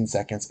 15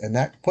 seconds. And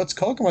that puts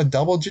Koguma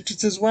double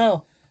digits as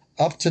well,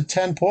 up to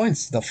 10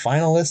 points. The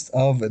finalist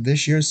of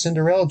this year's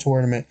Cinderella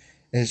tournament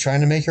is trying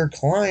to make her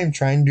climb,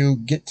 trying to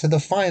get to the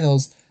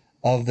finals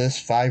of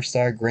this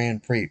 5-star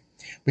Grand Prix.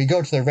 We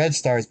go to the Red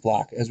Stars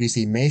block as we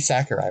see Mai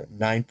Sakurai with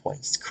 9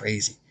 points. It's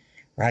crazy,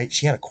 right?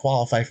 She had to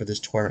qualify for this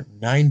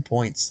tournament. 9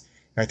 points.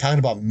 I talked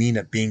about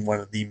Mina being one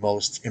of the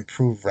most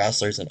improved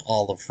wrestlers in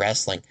all of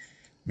wrestling.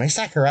 Mai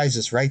Sakurai is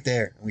just right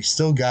there. And we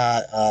still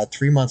got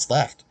 3 months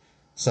left.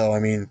 So,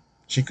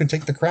 she could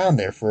take the crown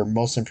there for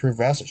most improved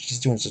wrestler. She's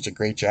doing such a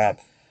great job.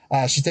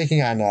 She's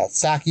taking on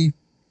Saki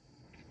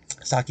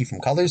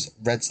from Colors.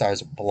 Red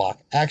Stars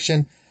block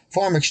action.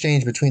 Forearm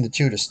exchange between the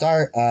two to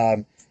start.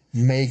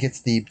 May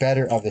gets the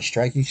better of the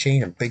strike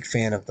exchange. I'm a big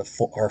fan of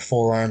her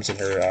forearms and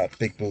her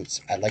big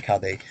boots. I like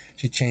how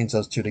she changed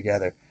those two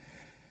together.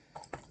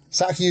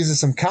 Saki uses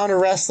some counter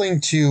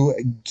wrestling to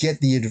get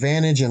the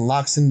advantage and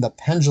locks in the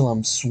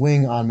pendulum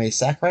swing on Mai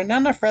Sakurai. Not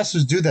enough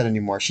wrestlers do that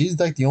anymore. She's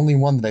the only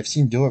one that I've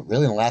seen do it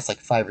really in the last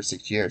 5 or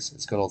 6 years.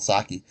 It's good old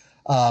Saki.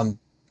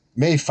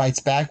 May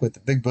fights back with the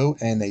big boot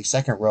and a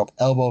second rope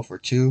elbow for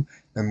 2.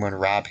 And when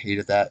Rob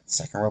hated that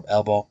second rope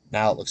elbow,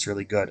 now it looks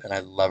really good. And I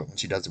love it when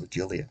she does it with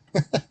Julia.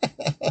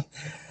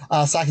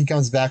 Saki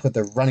comes back with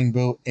the running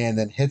boot and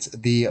then hits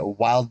the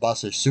Wild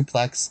Buster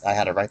suplex. I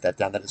had to write that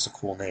down. That is a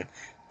cool name.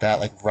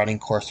 That running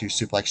course through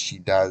suplex she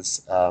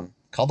does,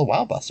 called the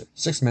Wild Buster.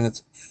 6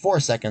 minutes,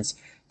 4 seconds,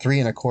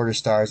 3.25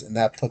 stars, and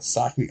that puts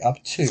Saki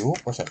up to,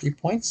 what's that, 8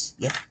 points?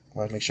 Yep, I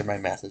want to make sure my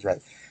math is right.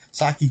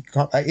 Saki,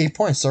 8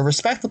 points, so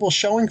respectable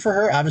showing for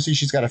her. Obviously,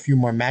 she's got a few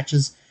more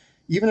matches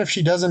even if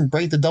she doesn't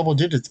break the double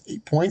digits,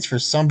 8 points for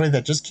somebody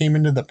that just came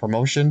into the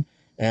promotion,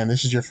 and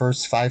this is your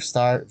first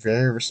 5-star,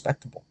 very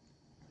respectable.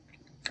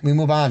 We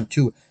move on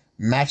to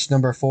match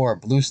number 4,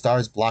 Blue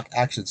Stars Block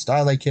Action.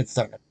 Starlight Kid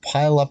starting to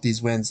pile up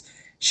these wins.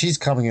 She's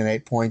coming in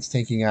 8 points,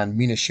 taking on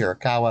Mina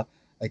Shirakawa.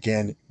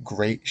 Again,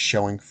 great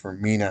showing for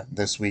Mina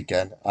this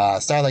weekend.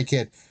 Starlight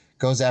Kid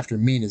goes after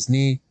Mina's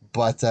knee,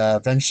 but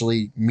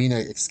eventually Mina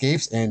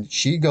escapes, and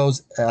she's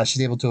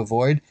able to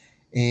avoid,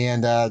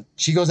 and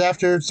she goes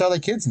after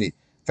Starlight Kid's knee.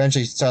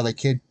 Eventually, Starlight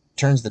Kid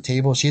turns the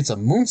table. She hits a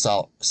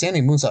moonsault,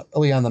 standing moonsault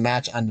early on in the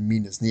match onto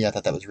Mina's knee. I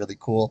thought that was really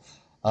cool.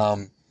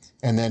 And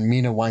then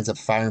Mina winds up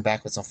firing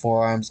back with some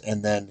forearms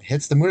and then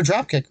hits the Muda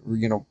dropkick,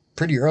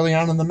 pretty early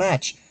on in the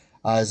match.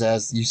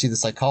 As you see the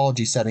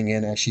psychology setting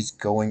in as she's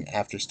going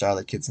after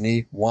Starlight Kid's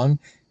knee. 1,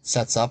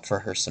 sets up for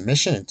her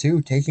submission, and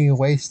 2, taking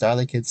away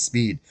Starlight Kid's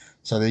speed.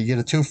 So they get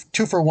a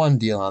two for one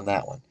deal on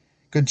that one.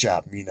 Good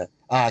job, Mina.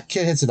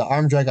 Kid hits the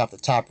arm drag off the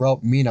top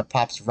rope. Mina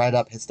pops right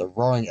up, hits the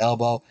roaring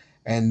elbow,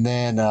 and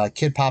then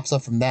Kid pops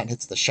up from that and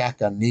hits the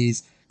shotgun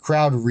knees.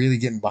 Crowd really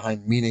getting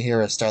behind Mina here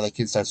as Starlight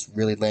Kid starts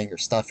really laying her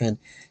stuff in.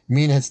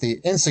 Mina hits the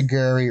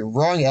enziguri,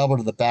 roaring elbow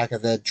to the back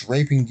of the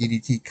draping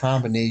DDT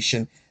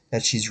combination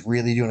that she's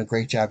really doing a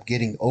great job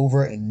getting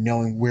over and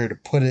knowing where to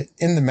put it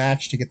in the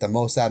match to get the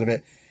most out of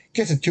it.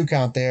 Gets a 2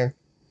 count there.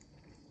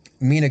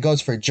 Mina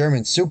goes for a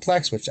German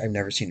suplex, which I've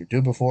never seen her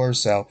do before,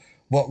 so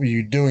what were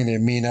you doing there,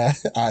 Mina?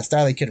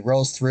 Starlight Kid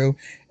rolls through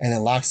and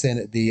then locks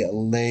in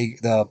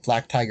the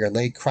Black Tiger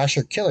leg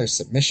crusher killer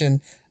submission.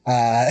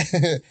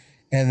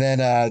 And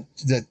then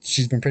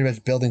she's been pretty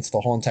much building to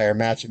the whole entire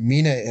match.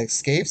 Mina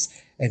escapes,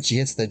 and she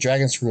hits the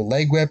Dragon Screw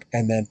leg whip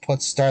and then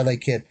puts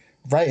Starlight Kid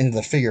right into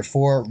the figure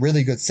 4.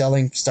 Really good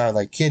selling for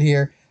Starlight Kid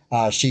here.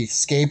 She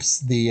escapes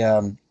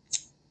the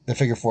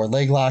figure 4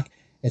 leg lock,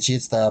 and she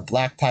hits the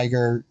Black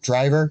Tiger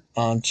driver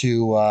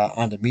onto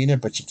Mina,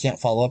 but she can't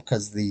follow up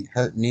because of the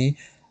hurt knee.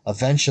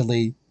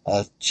 Eventually,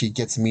 she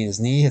gets Mina's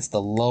knee, hits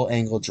the low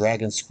angle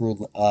Dragon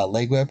Screw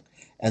leg whip,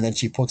 and then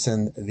she puts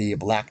in the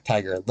Black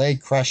Tiger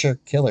leg crusher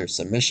killer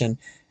submission.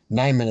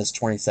 9 minutes,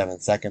 27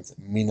 seconds.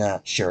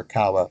 Mina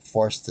Shirakawa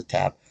forced to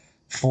tap.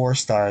 4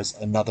 stars,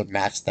 another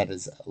match that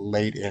is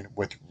laid in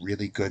with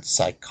really good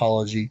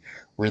psychology,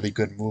 really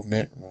good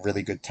movement,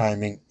 really good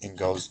timing, and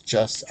goes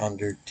just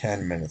under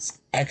 10 minutes.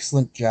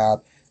 Excellent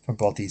job from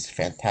both these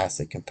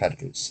fantastic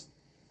competitors.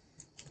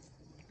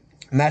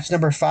 Match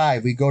number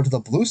 5, we go to the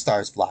Blue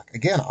Stars block.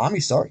 Again, Ami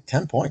Sourei,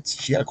 10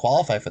 points. She had to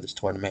qualify for this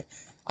tournament.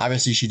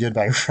 Obviously, she did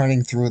by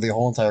running through the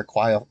whole entire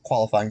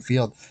qualifying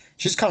field.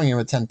 She's coming in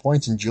with 10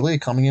 points, and Julia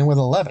coming in with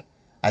 11.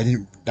 I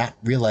did not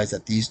realize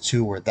that these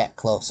two were that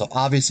close. So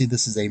obviously,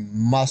 this is a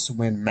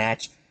must-win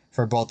match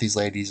for both these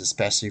ladies,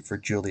 especially for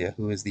Julia,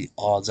 who is the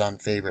odds-on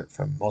favorite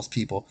from most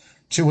people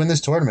to win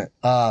this tournament.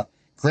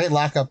 Great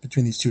lockup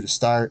between these two to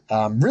start.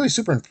 Really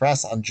super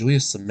impressed on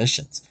Julia's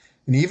submissions.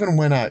 And even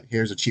when,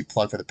 here's a cheap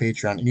plug for the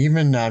Patreon, and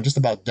even just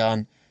about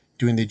done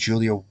doing the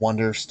Julia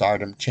Wonder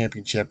Stardom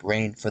Championship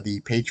reign for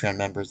the Patreon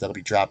members that'll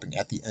be dropping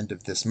at the end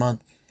of this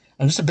month.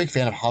 I'm just a big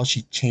fan of how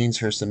she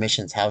changed her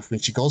submissions, how when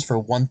she goes for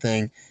one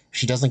thing, if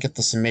she doesn't get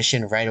the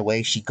submission right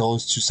away, she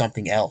goes to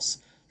something else.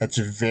 That's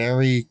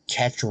very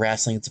catch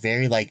wrestling. It's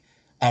very like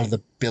out of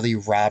the Billy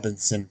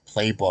Robinson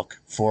playbook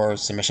for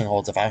submission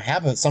holds. If I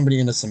have somebody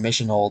in a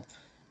submission hold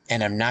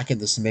and I'm not getting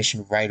the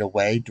submission right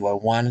away, do I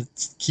want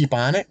to keep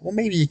on it? Well,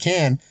 maybe you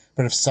can.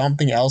 But if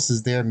something else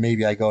is there,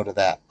 maybe I go to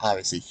that.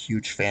 Obviously,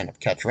 huge fan of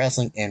catch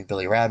wrestling and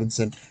Billy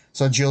Robinson.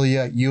 So,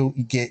 Julia, you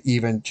get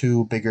even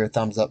 2 bigger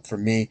thumbs up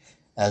from me,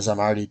 as I'm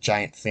already a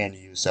giant fan of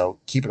you. So,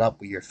 keep it up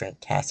with your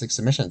fantastic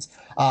submissions.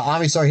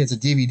 Ami Sourei hits a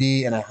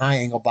DVD and a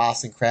high-angle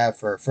Boston Crab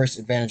for first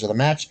advantage of the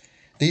match.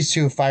 These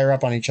two fire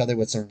up on each other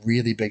with some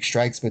really big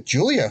strikes. But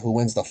Julia, who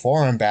wins the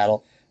forearm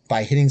battle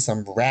by hitting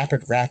some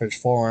rapid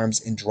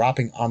forearms and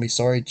dropping Ami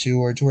Sourei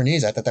to her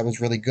knees. I thought that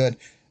was really good.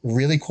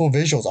 Really cool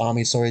visuals.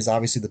 Ami Sourei is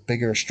obviously the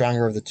bigger,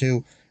 stronger of the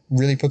two.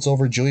 Really puts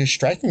over Julia's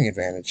striking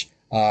advantage,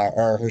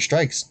 or her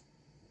strikes.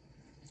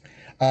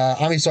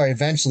 Ami Sourei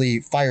eventually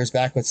fires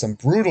back with some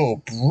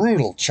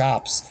brutal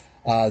chops.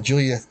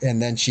 Julia,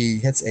 and then she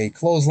hits a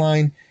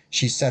clothesline.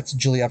 She sets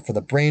Julia up for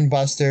the brain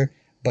buster,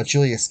 but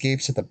Julia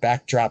escapes with the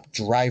backdrop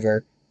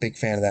driver. Big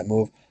fan of that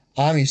move.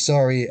 Ami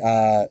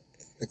Sourei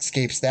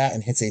escapes that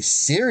and hits a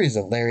series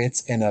of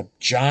lariats and a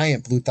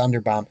giant blue thunder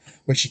bomb,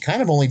 which she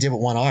kind of only did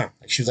with one arm.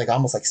 She was like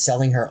almost like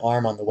selling her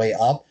arm on the way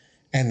up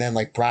and then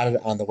like brought it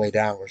on the way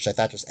down, which I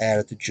thought just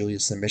added to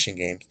Julia's submission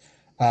games.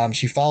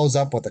 She follows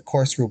up with a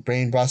corkscrew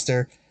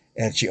brainbuster,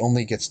 and she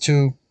only gets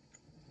 2.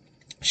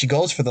 She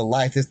goes for the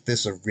life. This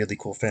is a really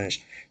cool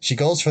finish. She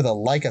goes for the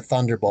like a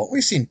thunderbolt.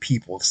 We've seen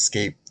people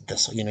escape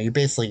this. You're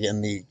basically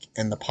in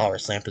the power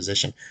slam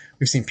position.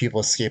 We've seen people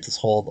escape this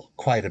hold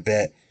quite a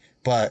bit,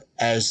 but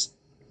as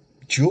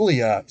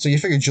Julia, so you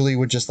figure Julia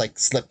would just like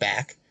slip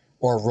back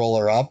or roll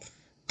her up,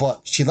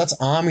 but she lets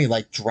Ami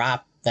like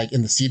drop like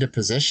in the seated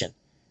position,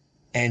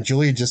 and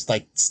Julia just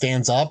like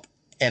stands up,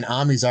 and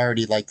Ami's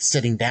already like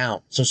sitting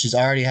down, so she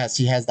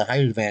has the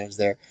height advantage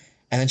there,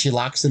 and then she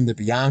locks in the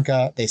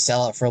Bianca. They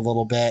sell it for a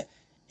little bit,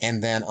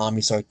 and then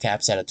Amiso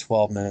taps out at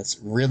 12 minutes.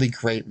 Really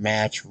great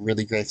match,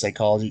 really great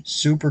psychology,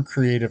 super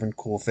creative and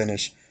cool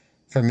finish.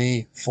 For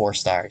me, 4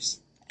 stars.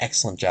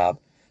 Excellent job.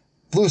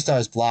 Blue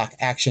Stars block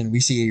action. We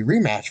see a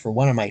rematch for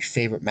one of my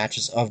favorite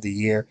matches of the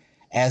year,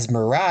 as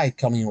Mirai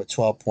coming in with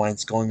 12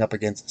 points, going up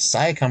against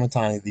Saya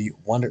Kamatani, the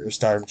Wonder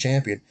Stardom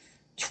champion.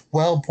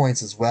 12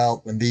 points as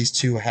well. When these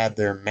two had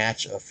their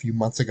match a few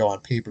months ago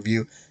on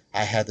pay-per-view,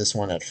 I had this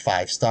one at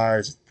 5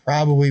 stars.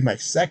 Probably my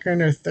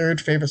second or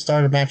third favorite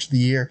Stardom match of the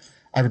year.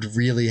 I would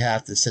really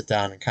have to sit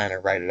down and kind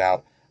of write it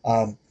out.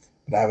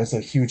 But I was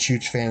a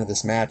huge fan of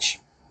this match.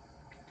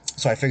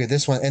 So I figured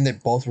this one, and they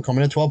both were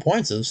coming at 12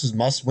 points. So this is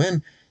must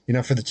win,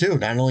 for the two.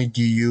 Not only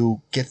do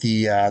you get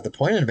the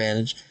point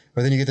advantage,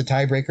 but then you get the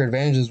tiebreaker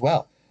advantage as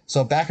well.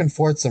 So back and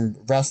forth, some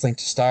wrestling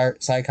to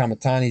start. Sai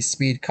Kamatani's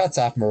speed cuts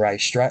off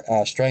Mirai's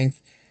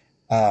strength.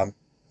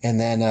 And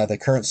then the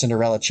current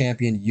Cinderella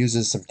champion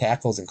uses some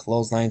tackles and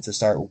clotheslines to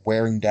start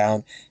wearing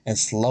down and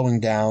slowing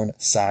down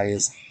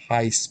Saya's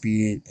high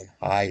speed and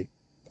high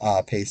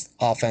paced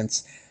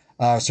offense.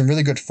 Some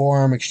really good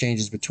forearm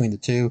exchanges between the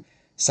two.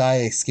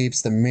 Saya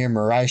escapes the Mir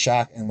Mirai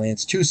shock and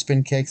lands 2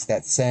 spin kicks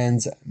that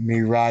sends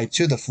Mirai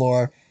to the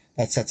floor.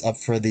 That sets up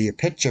for the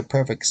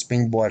picture-perfect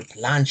springboard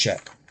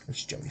plancha,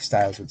 which Joey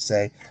Styles would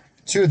say,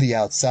 to the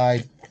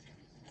outside.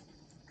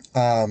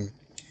 Saya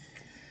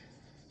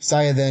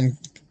then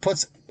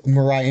puts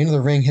Mirai into the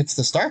ring, hits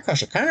the Star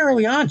Crusher kind of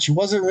early on. She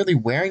wasn't really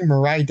wearing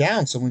Mirai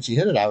down, so when she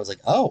hit it, I was like,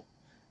 oh.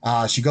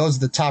 She goes to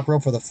the top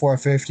rope for the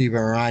 450, but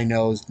Mirai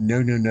knows,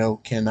 no,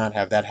 cannot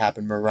have that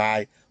happen.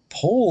 Mirai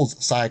pulls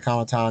Saya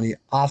Kamatani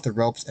off the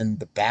ropes, and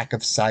the back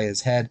of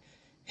Saya's head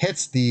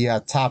hits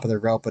the top of the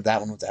rope, but that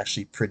one was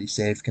actually pretty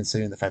safe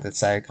considering the fact that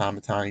Saya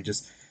Kamatani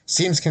just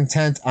seems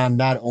content on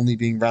not only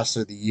being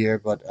Wrestler of the Year,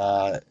 but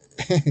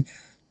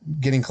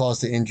getting close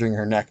to injuring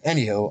her neck.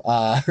 Anywho,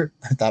 I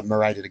thought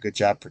Mirai did a good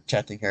job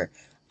protecting her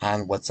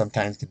on what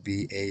sometimes could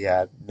be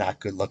a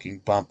not good-looking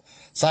bump.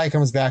 Saya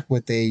comes back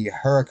with a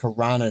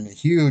Hurricanrana and a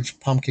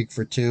huge pump kick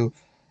for 2.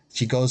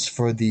 She goes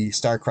for the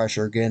Star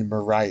Crusher again.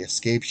 Mirai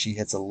escapes. She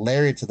hits a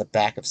lariat to the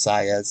back of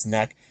Saya's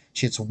neck.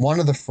 She hits one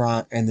to the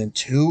front and then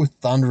 2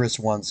 thunderous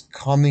ones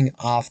coming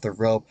off the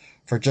rope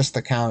for just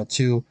the count of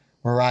 2.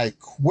 Mirai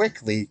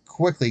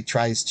quickly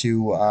tries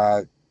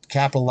to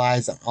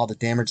capitalize on all the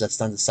damage that's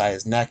done to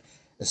Saya's neck.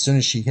 As soon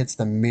as she hits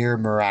the Mir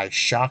Mirai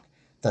shock,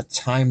 the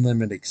time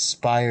limit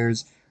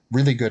expires.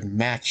 Really good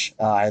match.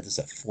 I had this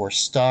at 4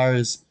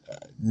 stars.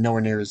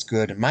 Nowhere near as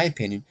good, in my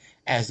opinion,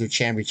 as their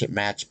championship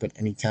match, but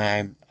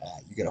anytime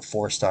you get a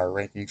 4-star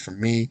ranking from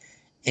me,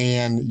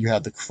 and you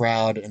have the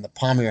crowd in the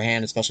palm of your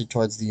hand, especially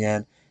towards the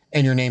end,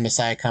 and your name is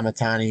Saya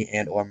Kamatani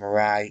and or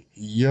Mirai,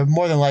 you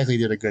more than likely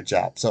did a good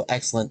job. So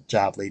excellent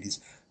job, ladies.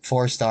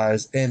 4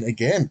 stars. And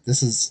again,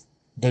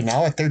 they're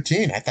now at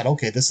 13. I thought,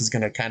 okay, this is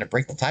going to kind of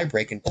break the tie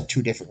break in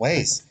 2 different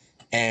ways.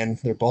 And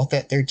they're both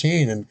at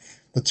 13, and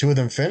the 2 of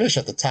them finish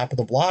at the top of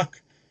the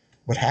block.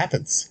 What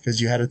happens? Because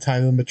you had a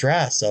time limit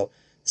draw. So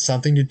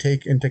something to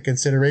take into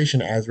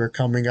consideration as we're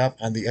coming up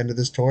on the end of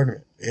this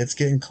tournament. It's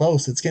getting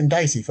close. It's getting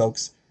dicey,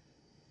 folks.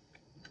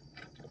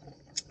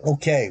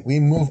 Okay,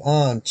 we move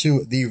on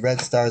to the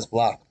Red Stars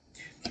block.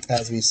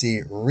 As we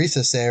see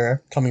Risa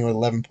Sera coming with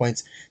 11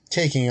 points,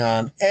 taking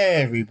on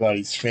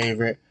everybody's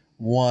favorite,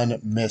 one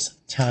Miss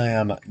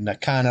Tam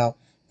Nakano.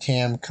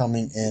 Tam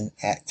coming in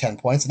at 10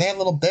 points. And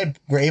they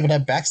were able to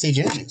have backstage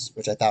interviews,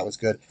 which I thought was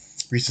good.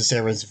 Risa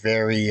Sera was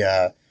very,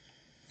 the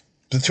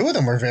 2 of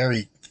them were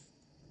very,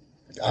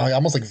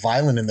 almost like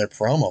violent in their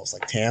promos.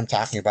 Like Tam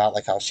talking about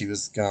like how she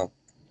was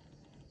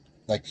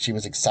she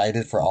was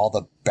excited for all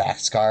the back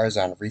scars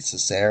on Risa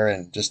Sera,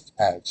 and just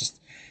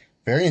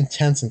very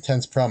intense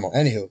promo.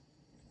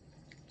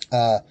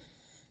 Anywho,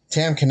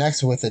 Tam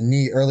connects with a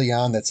knee early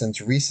on that sends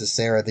Risa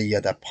Sera,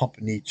 the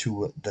pump knee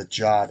to the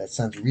jaw that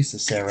sends Risa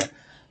Sera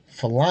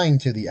flying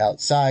to the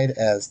outside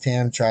as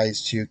Tam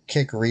tries to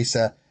kick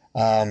Risa.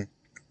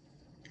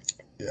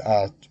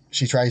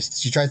 She tries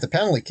the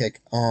penalty kick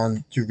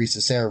on to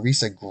Risa Sera.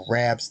 Risa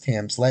grabs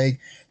Tam's leg.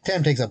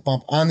 Tam takes a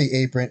bump on the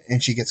apron,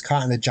 and she gets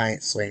caught in the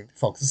giant swing.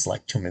 Folks, this is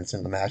like 2 minutes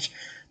into the match.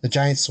 The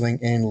giant swing,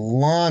 and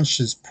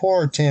launches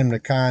poor Tam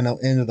Nakano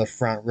into the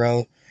front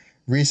row.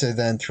 Risa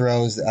then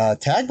throws a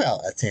tag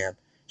belt at Tam.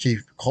 She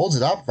holds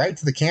it up right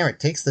to the camera,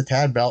 takes the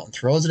tag belt, and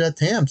throws it at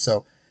Tam.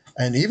 So,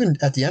 and even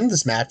at the end of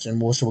this match, and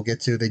which we'll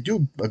get to, they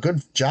do a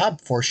good job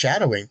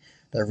foreshadowing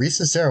that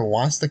Risa Sera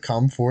wants to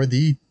come for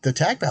the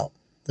tag belt.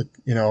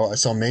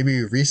 So maybe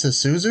Risa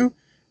Suzu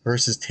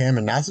versus Tam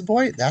and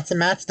Natsupoi. That's a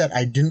match that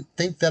I didn't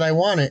think that I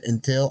wanted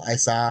until I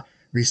saw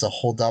Risa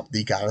hold up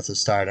the Goddess of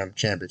Stardom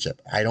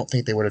Championship. I don't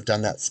think they would have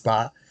done that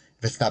spot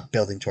if it's not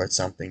building towards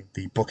something.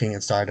 The booking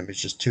in Stardom is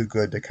just too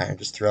good to kind of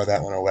just throw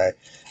that one away.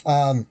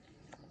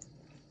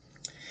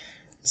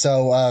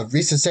 So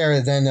Risa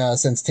Sera then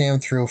sends Tam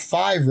through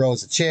 5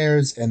 rows of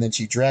chairs, and then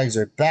she drags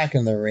her back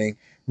in the ring.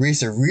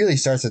 Risa really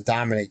starts to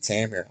dominate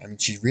Tam here. I mean,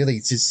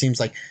 it just seems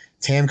like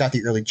Tam got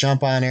the early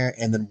jump on her,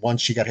 and then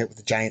once she got hit with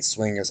the giant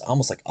swing, it was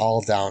almost like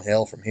all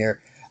downhill from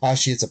here.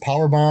 She hits a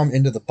power bomb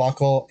into the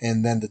buckle,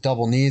 and then the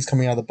double knees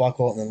coming out of the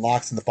buckle, and then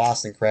locks in the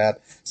Boston Crab.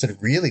 So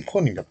really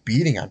putting a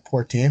beating on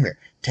poor Tam here.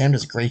 Tam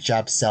does a great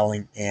job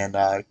selling and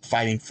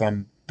fighting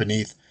from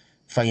beneath,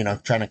 trying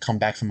to come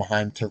back from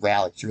behind to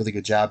rally. It's a really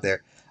good job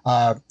there.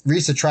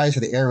 Risa tries for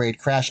the air raid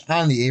crash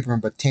on the apron,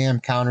 but Tam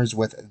counters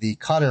with the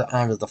cutter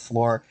onto the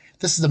floor.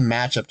 This is a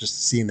matchup just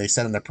to see, and they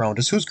said in the promo,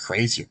 just who's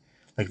crazier.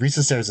 Like,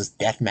 Risa Sarah's this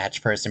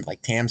deathmatch person, but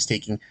like Tam's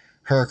taking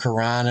her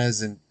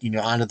Karanas and,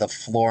 onto the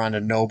floor, onto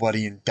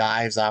nobody, and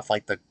dives off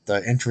like the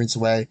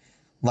entranceway.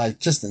 Like,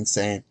 just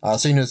insane.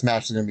 So this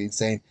match is going to be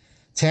insane.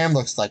 Tam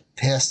looks like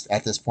pissed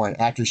at this point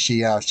after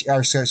she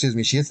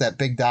hits that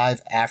big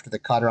dive after the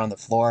cutter on the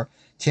floor.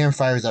 Tam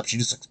fires up. She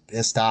just looks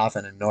pissed off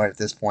and annoyed at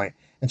this point.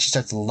 And she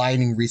starts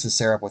lighting Risa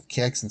Sarah up with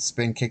kicks and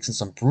spin kicks and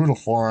some brutal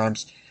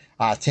forearms.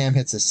 Tam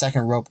hits a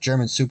second rope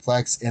German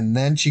suplex, and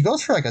then she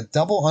goes for like a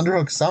double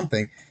underhook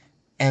something,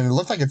 and it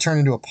looked like it turned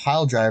into a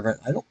pile driver.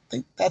 I don't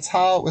think that's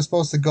how it was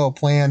supposed to go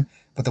planned,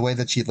 but the way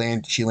that she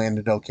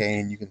landed okay,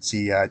 and you can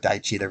see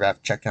Daichi, the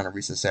ref, checked on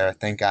Risa Sarah.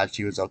 Thank God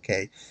she was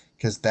okay,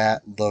 because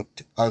that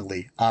looked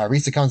ugly.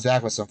 Risa comes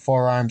back with some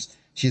forearms.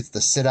 She hits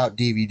the sit-out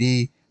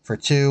DVD for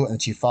 2,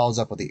 and she follows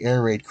up with the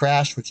air raid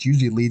crash, which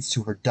usually leads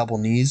to her double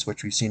knees,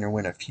 which we've seen her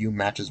win a few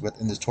matches with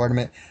in this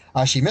tournament.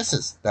 She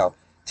misses, though.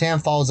 Tam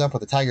follows up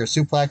with a tiger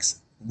suplex.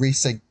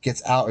 Risa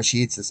gets out, and she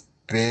hits this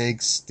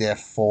big, stiff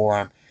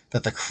forearm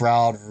that the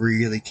crowd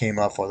really came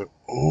up for.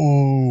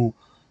 Ooh.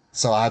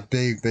 So I'm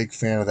a big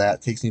fan of that.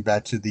 It takes me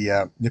back to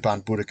the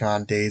Nippon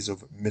Budokan days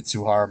of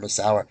Mitsuharu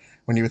Misawa,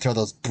 when he would throw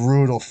those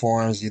brutal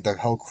forearms, the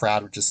whole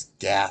crowd would just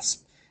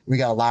gasp. We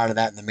got a lot of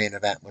that in the main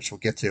event, which we'll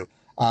get to.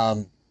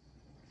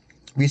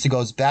 Risa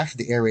goes back to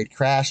the air raid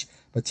crash,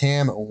 but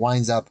Tam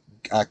winds up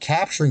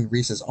capturing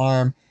Risa's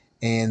arm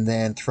and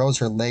then throws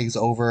her legs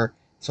over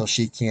so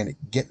she can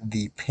get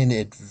the pin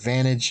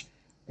advantage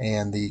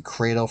and the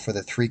cradle for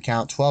the 3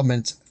 count. 12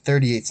 minutes,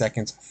 38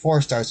 seconds,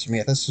 4 stars for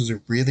me. This was a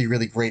really,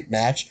 really great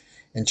match.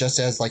 And just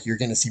as like you're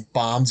going to see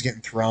bombs getting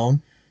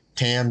thrown,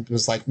 Tam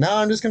was like, no,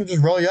 I'm just going to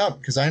just roll you up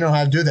because I know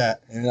how to do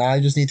that. And I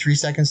just need 3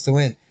 seconds to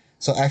win.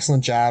 So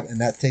excellent job.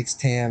 And that takes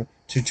Tam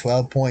to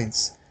 12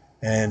 points.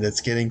 And it's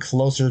getting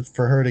closer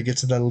for her to get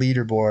to the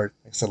leaderboard.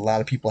 So a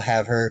lot of people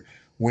have her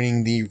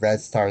winning the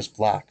Red Stars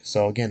block.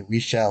 So again, we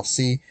shall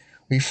see.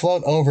 We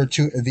float over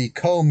to the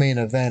co-main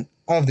event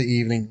of the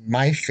evening,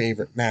 my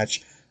favorite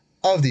match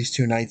of these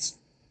 2 nights.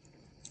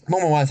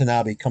 Momo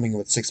Watanabe coming in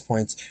with 6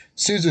 points.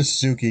 Suzu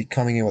Suzuki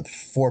coming in with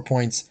 4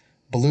 points.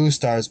 Blue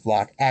Stars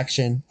block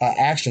action.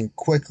 Action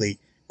quickly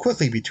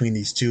between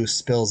these two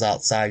spills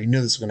outside. You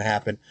knew this was going to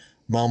happen.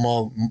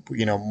 Momo,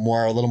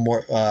 a little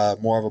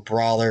more of a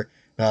brawler.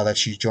 That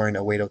she's joined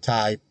Oedo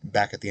Tai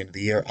back at the end of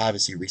the year.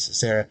 Obviously, Risa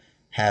Sarah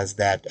has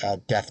that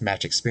death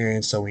match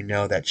experience, so we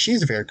know that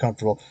she's very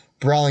comfortable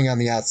brawling on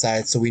the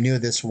outside. So we knew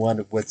this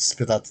one would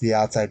spill out to the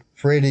outside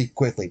pretty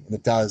quickly, and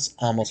it does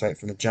almost right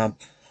from the jump.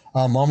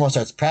 Momo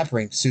starts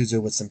peppering Suzu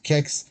with some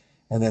kicks,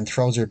 and then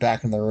throws her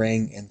back in the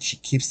ring, and she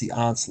keeps the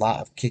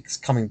onslaught of kicks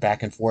coming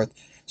back and forth.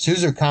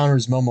 Suzu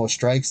counters Momo's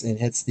strikes and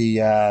hits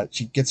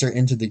she gets her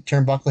into the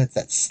turnbuckle, hits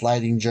that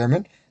sliding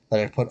German that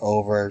I put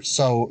over,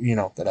 so,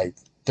 that I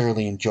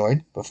thoroughly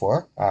enjoyed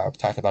before. I've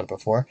talked about it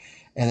before.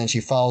 And then she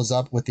follows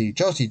up with the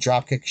Josie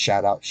dropkick.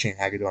 Shout out Shane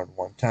Hagedorn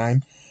one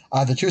time.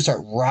 The two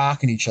start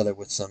rocking each other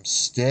with some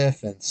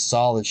stiff and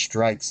solid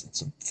strikes and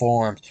some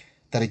forearms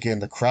that, again,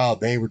 the crowd,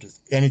 they were just,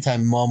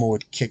 anytime Momo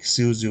would kick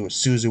Suzu, or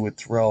Suzu would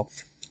throw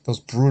those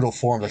brutal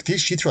forearms. Like,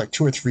 she threw like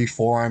 2 or 3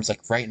 forearms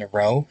like right in a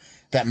row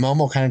that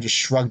Momo kind of just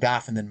shrugged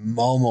off, and then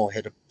Momo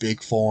hit a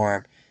big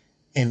forearm.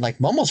 And like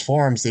Momo's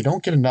forearms, they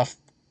don't get enough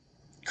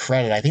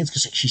credit. I think it's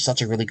because she's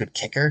such a really good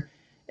kicker.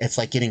 It's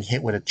like getting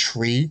hit with a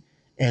tree,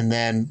 and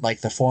then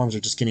like the forearms are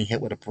just getting hit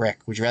with a brick.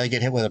 Would you rather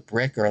get hit with a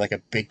brick or like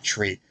a big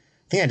tree?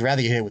 I think I'd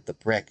rather get hit with the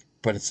brick,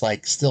 but it's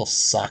like still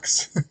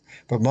sucks.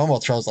 But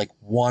Momo throws like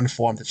one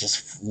forearm that just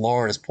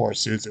floored his poor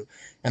Suzu,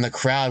 and the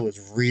crowd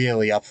was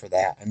really up for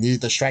that. And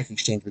the strike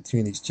exchange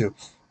between these two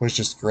was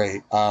just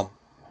great.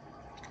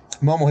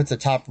 Momo hits the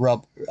top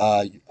rope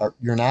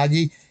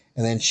Uranagi,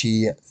 and then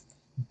she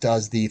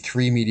does the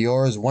 3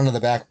 meteors, one to the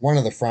back, one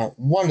to the front,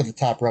 one to the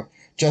top rope,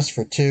 just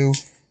for 2.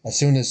 As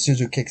soon as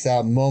Suzu kicks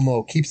out,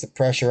 Momo keeps the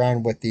pressure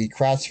on with the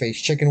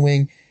crossface chicken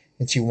wing,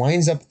 and she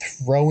winds up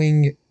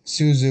throwing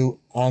Suzu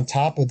on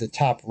top of the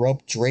top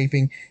rope,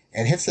 draping,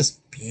 and hits this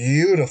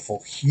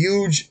beautiful,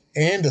 huge,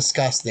 and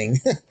disgusting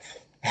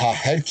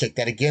head kick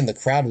that, again, the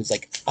crowd was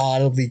like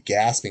audibly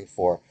gasping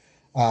for.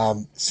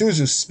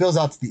 Suzu spills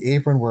out to the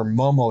apron where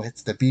Momo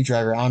hits the B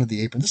driver onto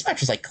the apron. This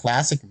match was like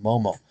classic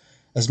Momo.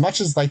 As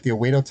much as like the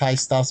Oedo Tai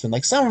stuff's been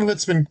like,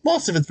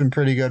 most of it's been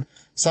pretty good.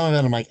 Some of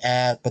it I'm like,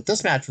 but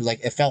this match was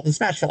like, this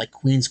match felt like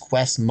Queen's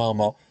Quest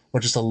Momo,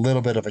 with just a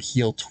little bit of a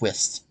heel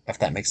twist, if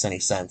that makes any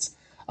sense.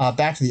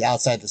 Back to the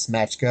outside this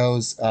match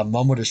goes.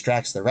 Momo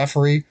distracts the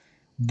referee,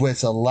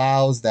 which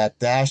allows that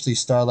Dashley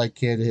Starlight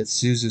Kid to hit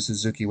Suzu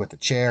Suzuki with the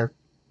chair.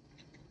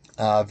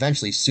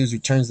 Eventually,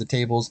 Suzu turns the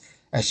tables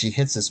as she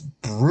hits this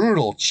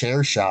brutal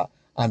chair shot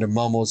onto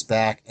Momo's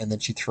back, and then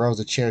she throws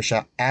a chair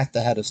shot at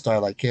the head of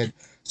Starlight Kid.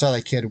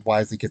 Starlight Kid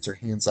wisely gets her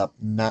hands up,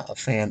 not a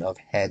fan of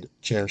head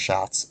chair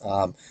shots.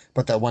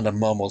 But that one to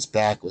Momo's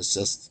back was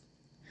just,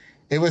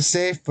 it was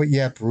safe, but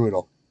yet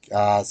brutal.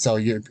 So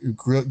you're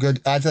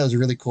good. I thought it was a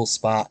really cool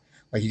spot.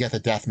 Like, you got the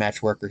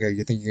deathmatch worker here.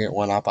 You think you're getting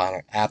one up on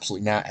her?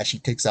 Absolutely not. As she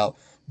takes out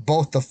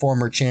both the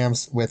former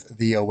champs with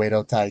the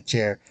Oedo Tai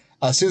chair.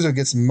 Suzu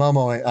gets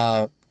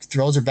Momo,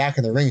 throws her back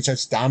in the ring and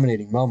starts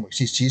dominating Momo.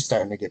 She's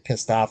starting to get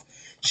pissed off.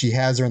 She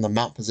has her in the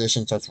mount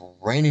position, starts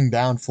raining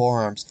down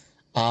forearms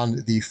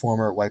on the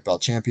former white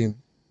belt champion.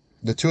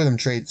 The two of them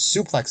trade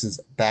suplexes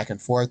back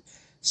and forth.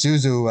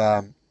 Eventually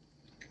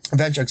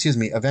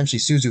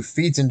Suzu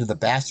feeds into the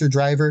bastard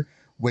driver,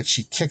 which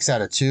she kicks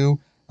out of two.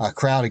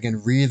 Crowd,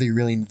 again, really,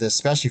 really into this,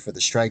 especially for the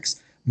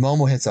strikes.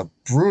 Momo hits a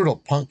brutal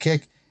punk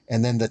kick,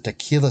 and then the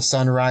tequila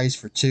sunrise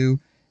for two.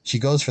 She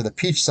goes for the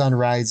peach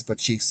sunrise, but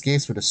she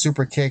escapes with a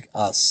super kick,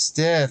 a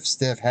stiff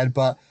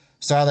headbutt.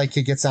 Starlight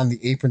Kid gets on the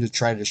apron to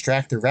try to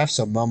distract the ref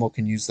so Momo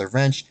can use the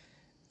wrench,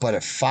 but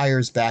it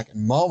fires back,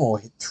 and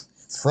Momo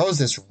throws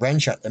this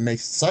wrench out that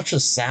makes such a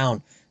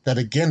sound that,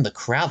 again, the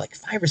crowd, like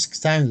 5 or 6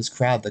 times in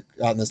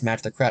this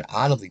match, the crowd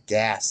audibly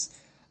gasps.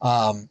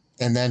 And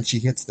then she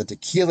hits the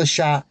tequila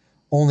shot,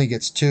 only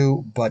gets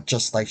 2, but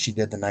just like she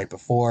did the night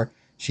before,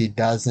 she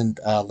doesn't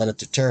let it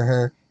deter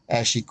her,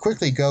 as she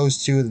quickly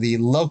goes to the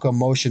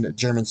locomotion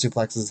German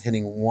suplexes,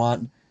 hitting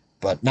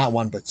not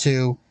one, but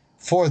 2,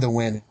 for the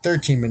win.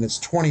 13 minutes,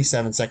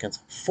 27 seconds,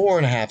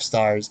 4.5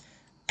 stars.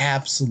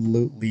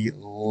 Absolutely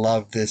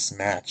love this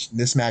match.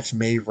 This match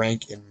may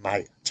rank in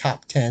my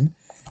top 10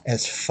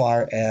 as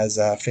far as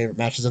favorite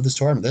matches of this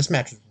tournament. This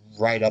match was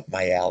right up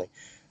my alley.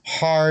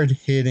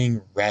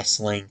 Hard-hitting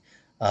wrestling,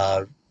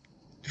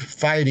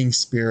 fighting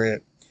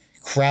spirit,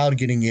 crowd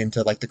getting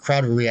into, like, the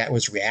crowd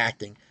was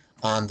reacting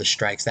on the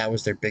strikes. That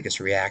was their biggest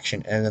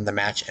reaction. And then the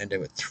match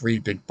ended with 3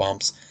 big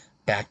bumps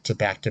back to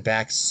back to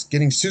back,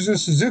 getting Suzu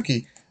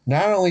Suzuki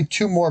not only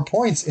 2 more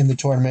points in the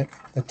tournament,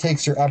 that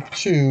takes her up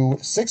to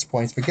 6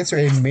 points, but gets her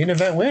a main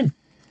event win.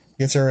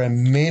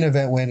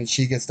 And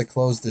she gets to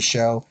close the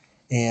show,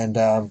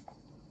 and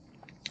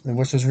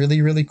which was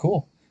really, really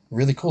cool.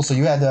 Really cool. So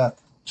you had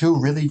 2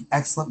 really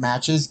excellent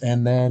matches,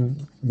 and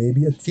then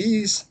maybe a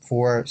tease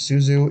for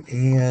Suzu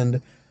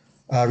and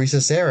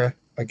Risa Sera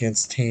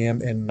against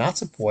Tam and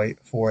Natsupoi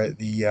for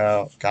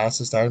the Goddess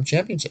of Stardom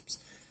Championships.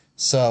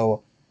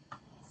 So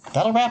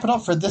that'll wrap it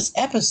up for this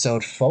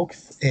episode,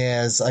 folks.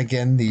 As,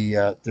 again,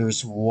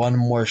 there's one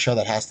more show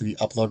that has to be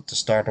uploaded to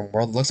Stardom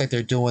World. It looks like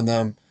they're doing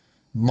them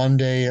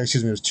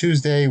it was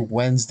Tuesday,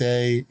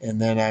 Wednesday,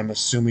 and then I'm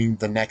assuming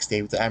the next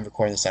day. I'm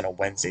recording this on a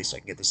Wednesday, so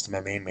I can get this to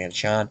my main man,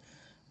 Sean.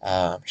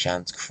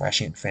 Sean's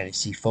crushing in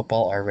fantasy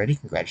football already.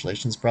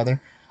 Congratulations, brother.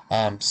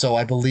 So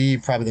I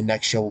believe probably the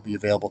next show will be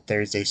available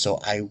Thursday, so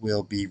I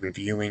will be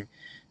reviewing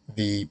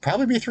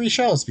probably 3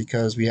 shows,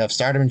 because we have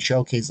Stardom and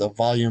Showcase of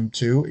Volume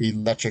 2,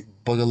 Electric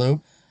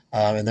Boogaloo,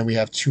 and then we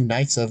have 2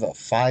 nights of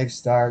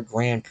 5-star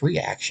Grand Prix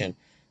action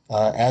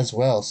as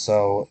well.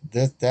 So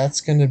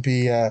that's going to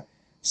be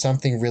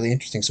something really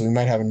interesting. So we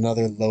might have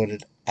another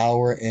loaded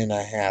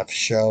hour-and-a-half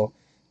show.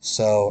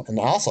 So, and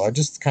also, I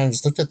just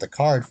looked at the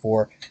card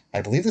for,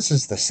 I believe this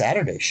is the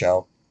Saturday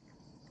show.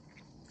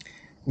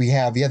 We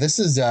have, this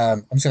is,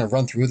 I'm just going to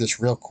run through this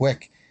real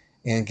quick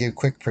and give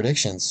quick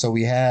predictions. So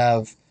we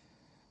have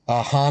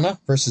Hana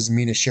versus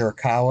Mina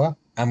Shirakawa.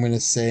 I'm going to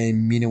say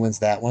Mina wins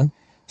that one.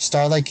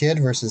 Starlight Kid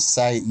versus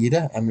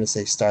Saida. I'm going to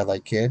say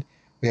Starlight Kid.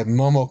 We have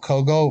Momo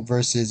Kogo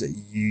versus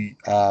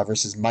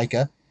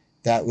Maika.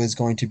 That was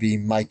going to be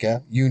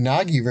Maika.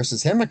 Unagi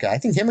versus Himeka. I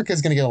think Himeka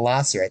is going to get a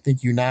loss here. I think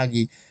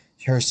Unagi,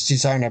 she's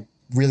starting to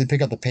really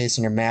pick up the pace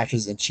in her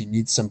matches, and she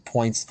needs some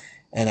points.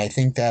 And I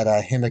think that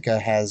Himeka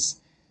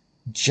has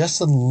just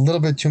a little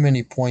bit too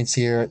many points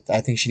here. I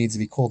think she needs to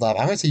be cooled off.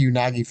 I'm going to say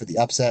Unagi for the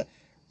upset.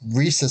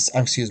 Ami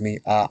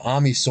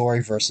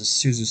Sori versus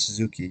Suzu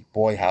Suzuki.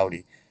 Boy,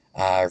 howdy.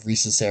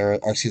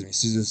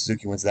 Suzu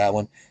Suzuki wins that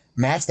one.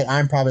 Match that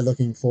I'm probably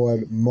looking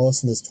forward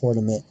most in this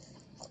tournament.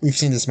 We've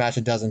seen this match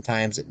a dozen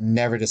times. It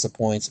never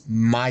disappoints.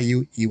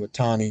 Mayu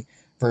Iwatani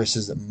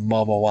versus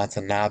Momo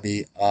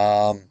Watanabe.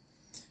 I'm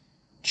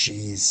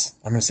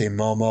going to say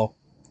Momo,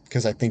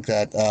 because I think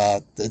that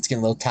it's getting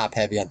a little top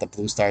heavy on the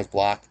Blue Stars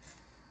block.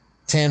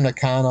 Tam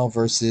Nakano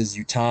versus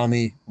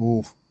Utami.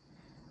 Ooh.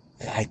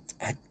 I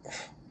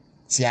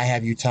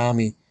have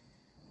Utami.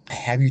 I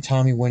have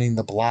Utami winning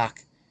the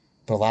block,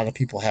 but a lot of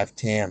people have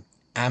Tam.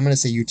 I'm going to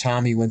say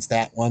Utami wins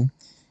that one.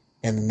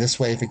 And then this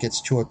way, if it gets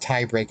to a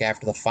tiebreak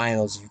after the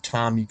finals,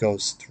 Utami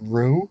goes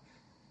through.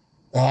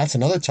 Oh, that's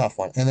another tough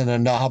one. And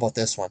then, how about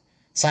this one?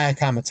 Saya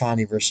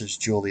Kamatani versus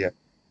Julia.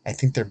 I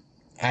think they're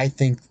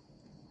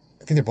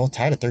both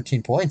tied at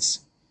 13 points.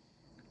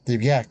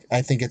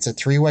 I think it's a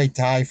 3-way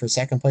tie for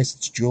second place.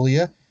 It's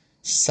Julia,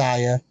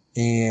 Saya,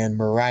 and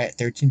Mariah at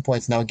 13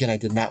 points. Now, again, I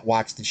did not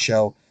watch the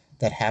show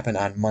that happened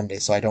on Monday,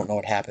 so I don't know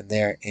what happened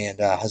there. And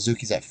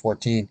Hazuki's at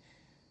 14.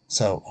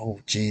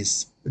 So,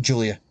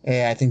 Julia.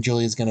 Yeah, I think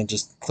Julia's going to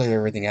just clear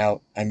everything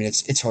out. I mean,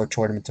 it's her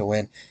tournament to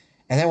win.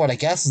 And then what I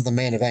guess is the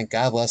main event,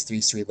 God bless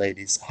these three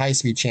ladies.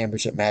 High-speed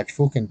championship match,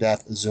 Fukin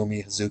Death,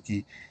 Azumi,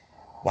 Hazuki.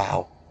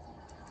 Wow.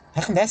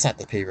 How come that's not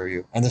the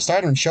pay-per-view? And the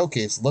Stardom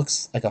Showcase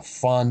looks like a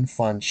fun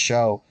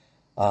show.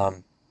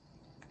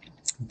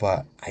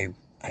 But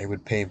I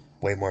would pay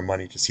way more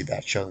money to see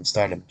that show than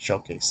Stardom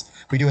Showcase.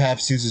 We do have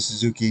Suzu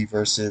Suzuki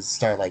versus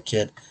Starlight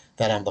Kid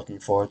that I'm looking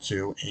forward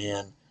to.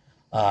 And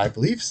I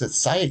believe it's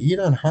Saya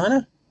Ida and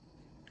Hana.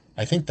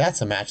 I think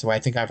that's a match. I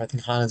think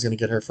Hana's going to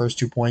get her first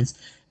 2 points.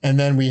 And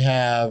then we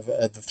have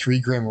the three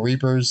Grim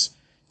Reapers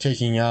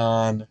taking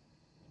on,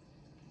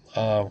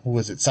 who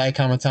was it? Sai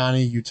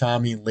Kamatani,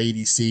 Utami,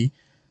 Lady C.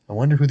 I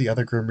wonder who the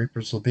other Grim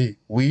Reapers will be.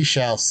 We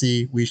shall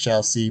see.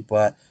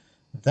 But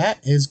that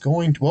is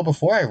going to, well,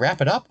 before I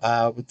wrap it up,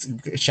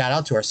 shout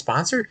out to our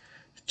sponsor,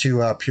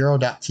 to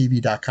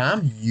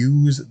Puro.tv.com.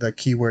 Use the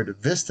keyword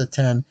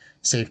Vista10.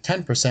 Save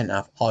 10%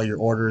 off all your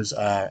orders.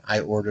 I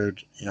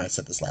ordered, I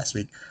said this last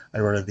week,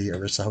 I ordered the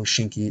Arisa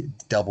Hoshinki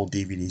double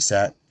DVD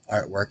set.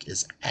 Artwork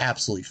is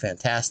absolutely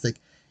fantastic,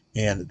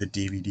 and the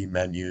DVD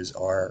menus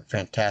are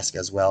fantastic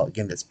as well.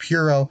 Again, that's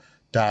Puro.tv.com.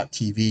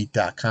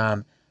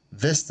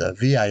 Vista,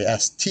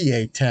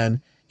 Vista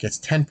 10, gets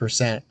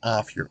 10%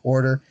 off your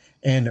order.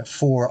 And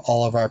for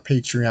all of our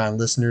Patreon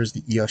listeners,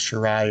 the Io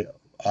Shirai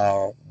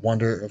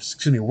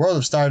World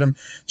of Stardom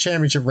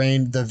Championship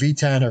reign, the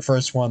V10, her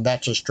first one,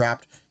 that just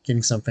dropped,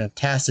 getting some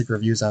fantastic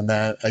reviews on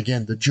that.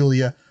 Again, the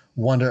Julia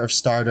Wonder of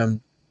Stardom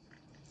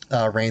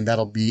reign,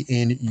 that'll be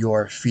in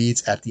your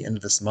feeds at the end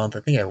of this month.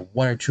 I think I have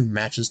 1 or 2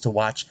 matches to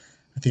watch.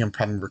 I think I'm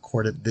probably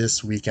recorded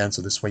this weekend,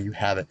 so this way you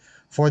have it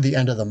for the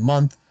end of the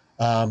month.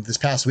 This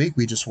past week,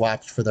 we just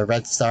watched for the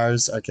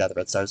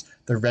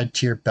the Red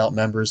Tier belt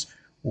members.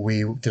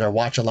 We did our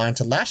watch along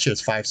to last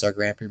year's 5-star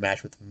Grand Prix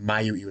match with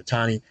Mayu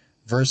Iwatani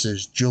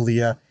versus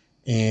Julia.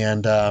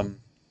 And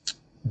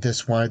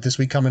this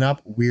week coming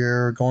up,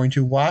 we're going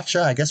to watch,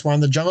 I guess we're on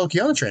the Jungle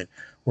Kiona train.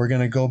 We're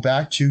going to go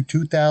back to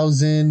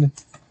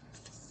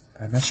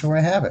I'm not sure where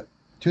I have it.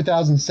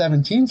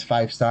 2017's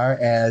 5-star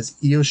as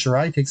Io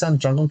Shirai takes on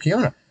Jungle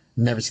Kiona.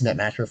 Never seen that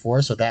match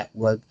before, so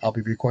I'll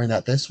be recording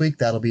that this week.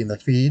 That'll be in the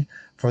feed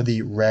for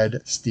the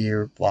Red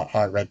Tier. I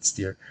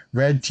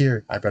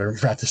better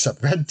wrap this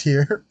up. Red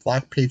Tier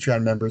Block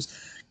Patreon members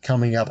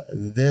coming up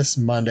this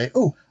Monday.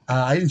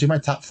 I didn't do my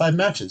top 5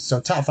 matches. So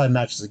top 5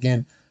 matches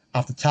again,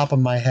 off the top of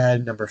my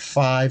head. Number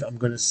 5, I'm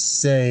going to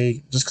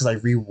say, just because I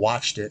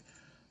rewatched it,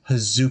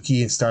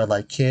 Hazuki and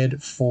Starlight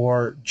Kid.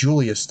 4,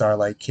 Julia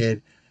Starlight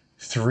Kid.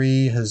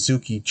 3,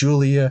 Hazuki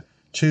Julia.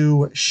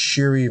 2,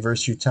 Shiri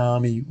versus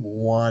Utami.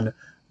 1,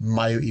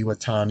 Mayu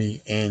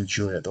Iwatani and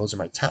Julia. Those are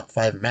my top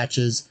 5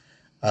 matches.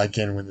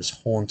 Again, when this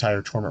whole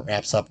entire tournament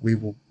wraps up, we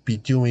will be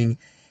doing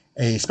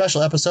a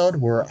special episode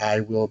where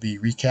I will be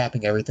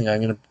recapping everything.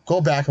 I'm going to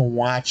go back and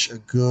watch a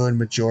good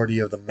majority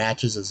of the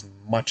matches as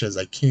much as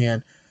I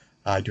can.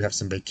 I do have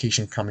some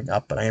vacation coming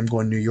up, but I am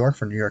going to New York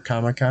for New York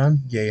Comic Con.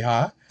 Yay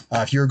ha!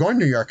 If you're going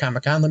to New York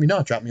Comic Con, let me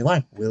know. Drop me a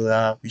line.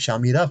 We shall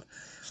meet up.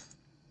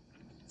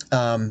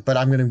 But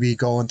I'm going to be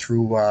going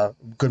through a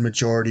good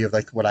majority of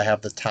what I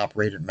have the top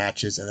rated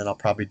matches, and then I'll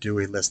probably do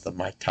a list of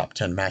my top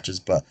 10 matches.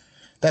 But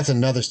that's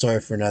another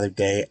story for another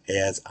day,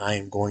 as I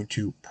am going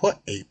to put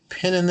a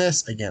pin in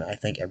this. Again, I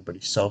thank everybody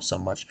so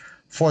much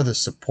for the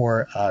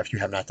support. If you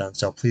have not done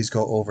so, please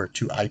go over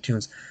to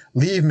iTunes.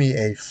 Leave me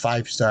a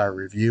 5-star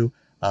review.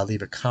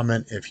 Leave a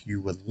comment if you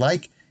would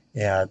like.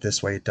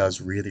 This way it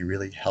does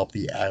really help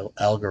the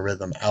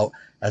algorithm out,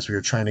 as we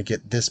are trying to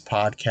get this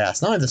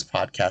podcast, not only this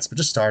podcast, but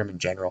just Stardom in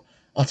general,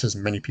 out to as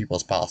many people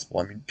as possible.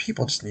 I mean,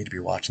 people just need to be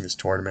watching this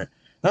tournament.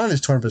 Not only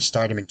this tournament, but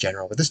Stardom in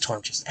general. But this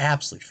tournament is just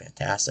absolutely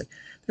fantastic.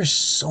 There's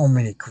so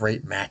many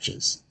great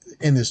matches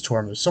in this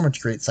tournament. There's so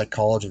much great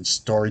psychology and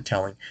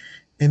storytelling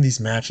in these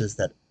matches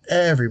that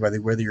everybody,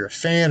 whether you're a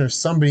fan or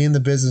somebody in the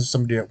business,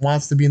 somebody that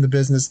wants to be in the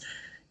business,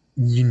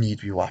 you need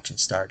to be watching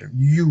Stardom.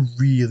 You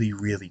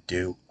really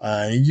do.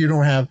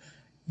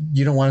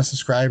 You don't want to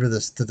subscribe to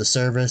the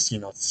service.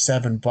 It's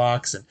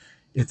 $7 and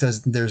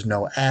there's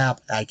no app.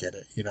 I get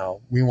it.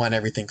 We want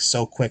everything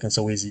so quick and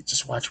so easy.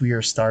 Just watch We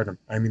Are Stardom.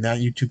 I mean, that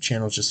YouTube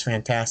channel is just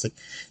fantastic.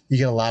 You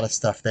get a lot of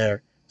stuff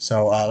there.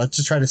 So let's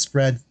just try to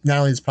spread not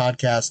only this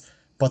podcast,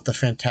 but the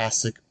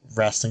fantastic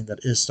wrestling that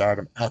is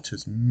Stardom out to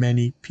as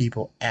many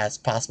people as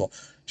possible.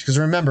 Because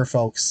remember,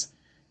 folks,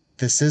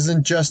 this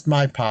isn't just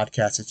my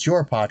podcast. It's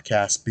your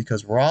podcast,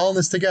 because we're all in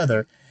this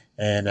together,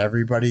 and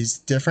everybody's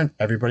different.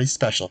 Everybody's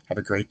special. Have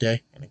a great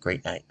day and a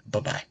great night.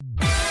 Bye-bye.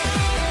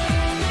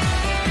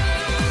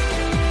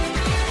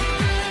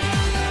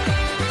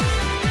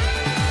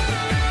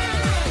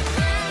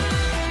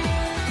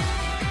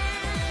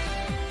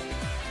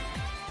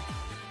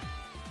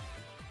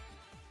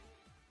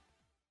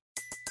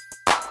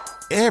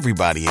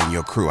 Everybody in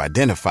your crew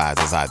identifies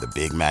as either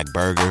Big Mac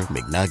Burger,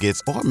 McNuggets,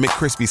 or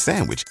McCrispy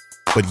Sandwich.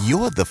 But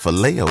you're the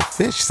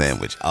Filet-O-Fish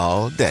Sandwich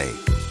all day.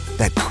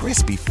 That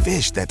crispy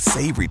fish, that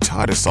savory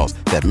tartar sauce,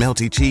 that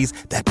melty cheese,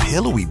 that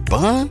pillowy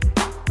bun.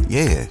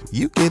 Yeah,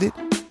 you get it.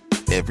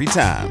 Every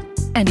time.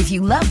 And if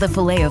you love the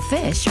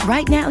Filet-O-Fish,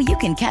 right now you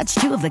can catch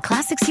 2 of the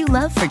classics you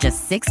love for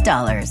just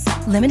 $6.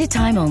 Limited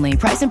time only.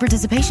 Price and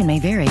participation may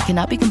vary.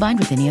 Cannot be combined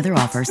with any other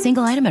offer.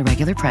 Single item at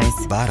regular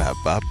price.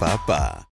 Ba-da-ba-ba-ba.